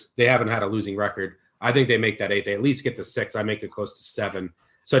years, they haven't had a losing record. I think they make that 8. They at least get to 6. I make it close to 7.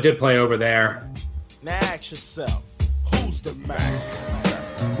 So I did play over there. Now ask yourself, who's the Mac?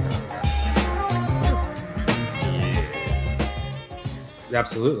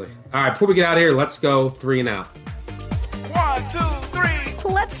 Absolutely. All right, before we get out of here, let's go 3 and out. 1, 2,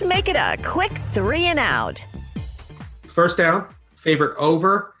 3. Let's make it a quick 3 and out. First down, favorite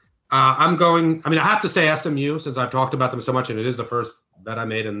over. I have to say SMU since I've talked about them so much, and it is the first bet I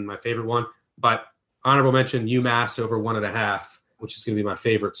made and my favorite one. But honorable mention, UMass over 1.5, which is going to be my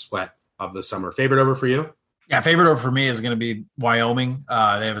favorite sweat of the summer. Favorite over for you? Yeah, favorite over for me is going to be Wyoming.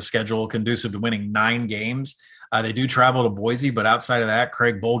 They have a schedule conducive to winning 9 games. They do travel to Boise, but outside of that,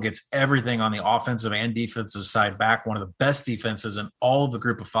 Craig Bohl gets everything on the offensive and defensive side back, one of the best defenses in all of the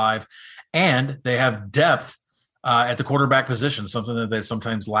group of 5. And they have depth at the quarterback position, something that they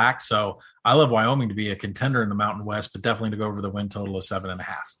sometimes lack. So I love Wyoming to be a contender in the Mountain West, but definitely to go over the win total of 7.5.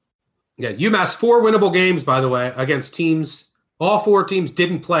 Yeah, UMass 4 winnable games, by the way, against teams. All 4 teams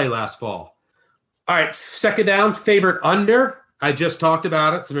didn't play last fall. All right, second down, favorite under. I just talked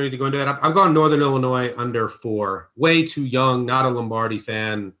about it, so we need to go into it. I'm going Northern Illinois under 4. Way too young, not a Lombardi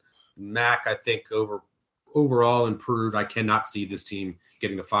fan. MAC, I think, overall improved. I cannot see this team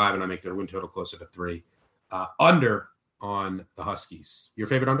getting to 5, and I make their win total closer to 3. Under on the Huskies. Your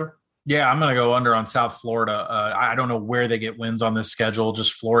favorite under? Yeah, I'm going to go under on South Florida. I don't know where they get wins on this schedule,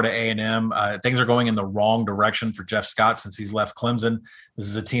 just Florida A&M. Things are going in the wrong direction for Jeff Scott since he's left Clemson. This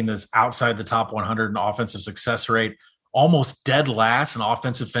is a team that's outside the top 100 in offensive success rate, almost dead last in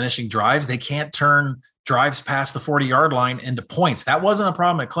offensive finishing drives. They can't turn drives past the 40-yard line into points. That wasn't a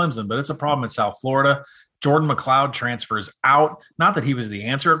problem at Clemson, but it's a problem at South Florida. Jordan McLeod transfers out. Not that he was the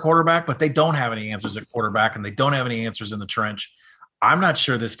answer at quarterback, but they don't have any answers at quarterback, and they don't have any answers in the trench. I'm not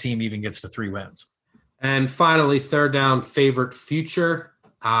sure this team even gets to 3 wins. And finally, third down, favorite future.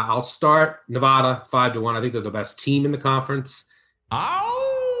 I'll start Nevada 5-1. I think they're the best team in the conference.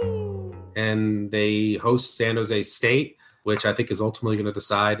 Oh! And they host San Jose State, which I think is ultimately going to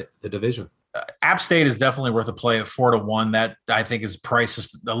decide the division. App State is definitely worth a play at 4-1. That I think is priced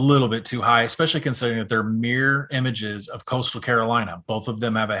just a little bit too high, especially considering that they're mirror images of Coastal Carolina. Both of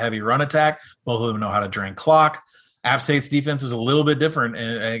them have a heavy run attack. Both of them know how to drain clock. App State's defense is a little bit different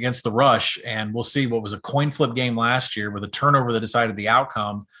against the rush, and we'll see. What was a coin flip game last year with a turnover that decided the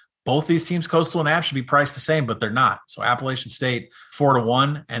outcome. Both these teams, Coastal and App, should be priced the same, but they're not. So Appalachian State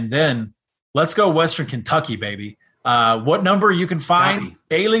 4-1, and then let's go Western Kentucky, baby. What number you can find? Zappe.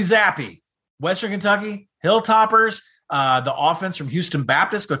 Bailey Zappi. Western Kentucky, Hilltoppers, the offense from Houston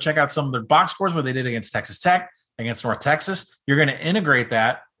Baptist. Go check out some of their box scores where they did against Texas Tech, against North Texas. You're going to integrate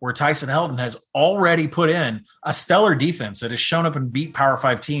that where Tyson Helton has already put in a stellar defense that has shown up and beat Power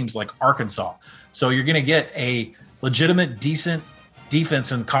 5 teams like Arkansas. So you're going to get a legitimate, decent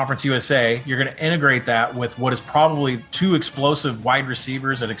defense in Conference USA. You're going to integrate that with what is probably 2 explosive wide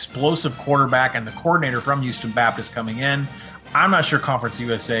receivers, an explosive quarterback, and the coordinator from Houston Baptist coming in. I'm not sure Conference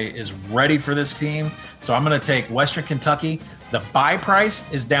USA is ready for this team, so I'm going to take Western Kentucky. The buy price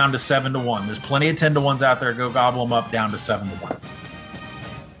is down to 7-1. There's plenty of 10-1s out there. Go gobble them up, down to 7-1.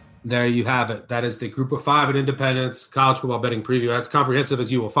 There you have it. That is the Group of 5 at Independence college football betting preview. As comprehensive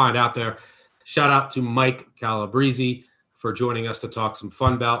as you will find out there. Shout out to Mike Calabrese for joining us to talk some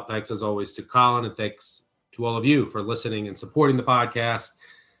Fun Belt. Thanks as always to Colin, and thanks to all of you for listening and supporting the podcast.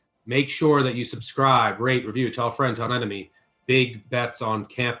 Make sure that you subscribe, rate, review, tell a friend, tell an enemy. Big Bets on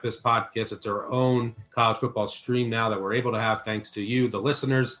Campus podcast. It's our own college football stream now that we're able to have thanks to you, the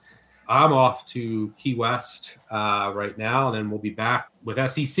listeners. I'm off to Key West right now, and then we'll be back with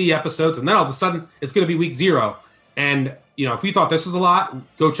SEC episodes. And then all of a sudden, it's going to be week 0. And, you know, if you thought this was a lot,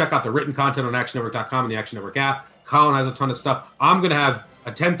 go check out the written content on actionnetwork.com and the Action Network app. Colin has a ton of stuff. I'm going to have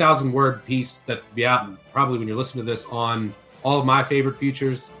a 10,000-word piece that will be out probably when you're listening to this on all of my favorite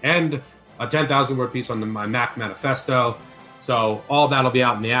futures and a 10,000-word piece on my MAC manifesto. So all that'll be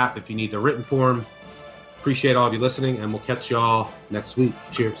out in the app if you need the written form. Appreciate all of you listening, and we'll catch y'all next week.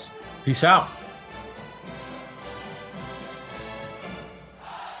 Cheers. Peace out.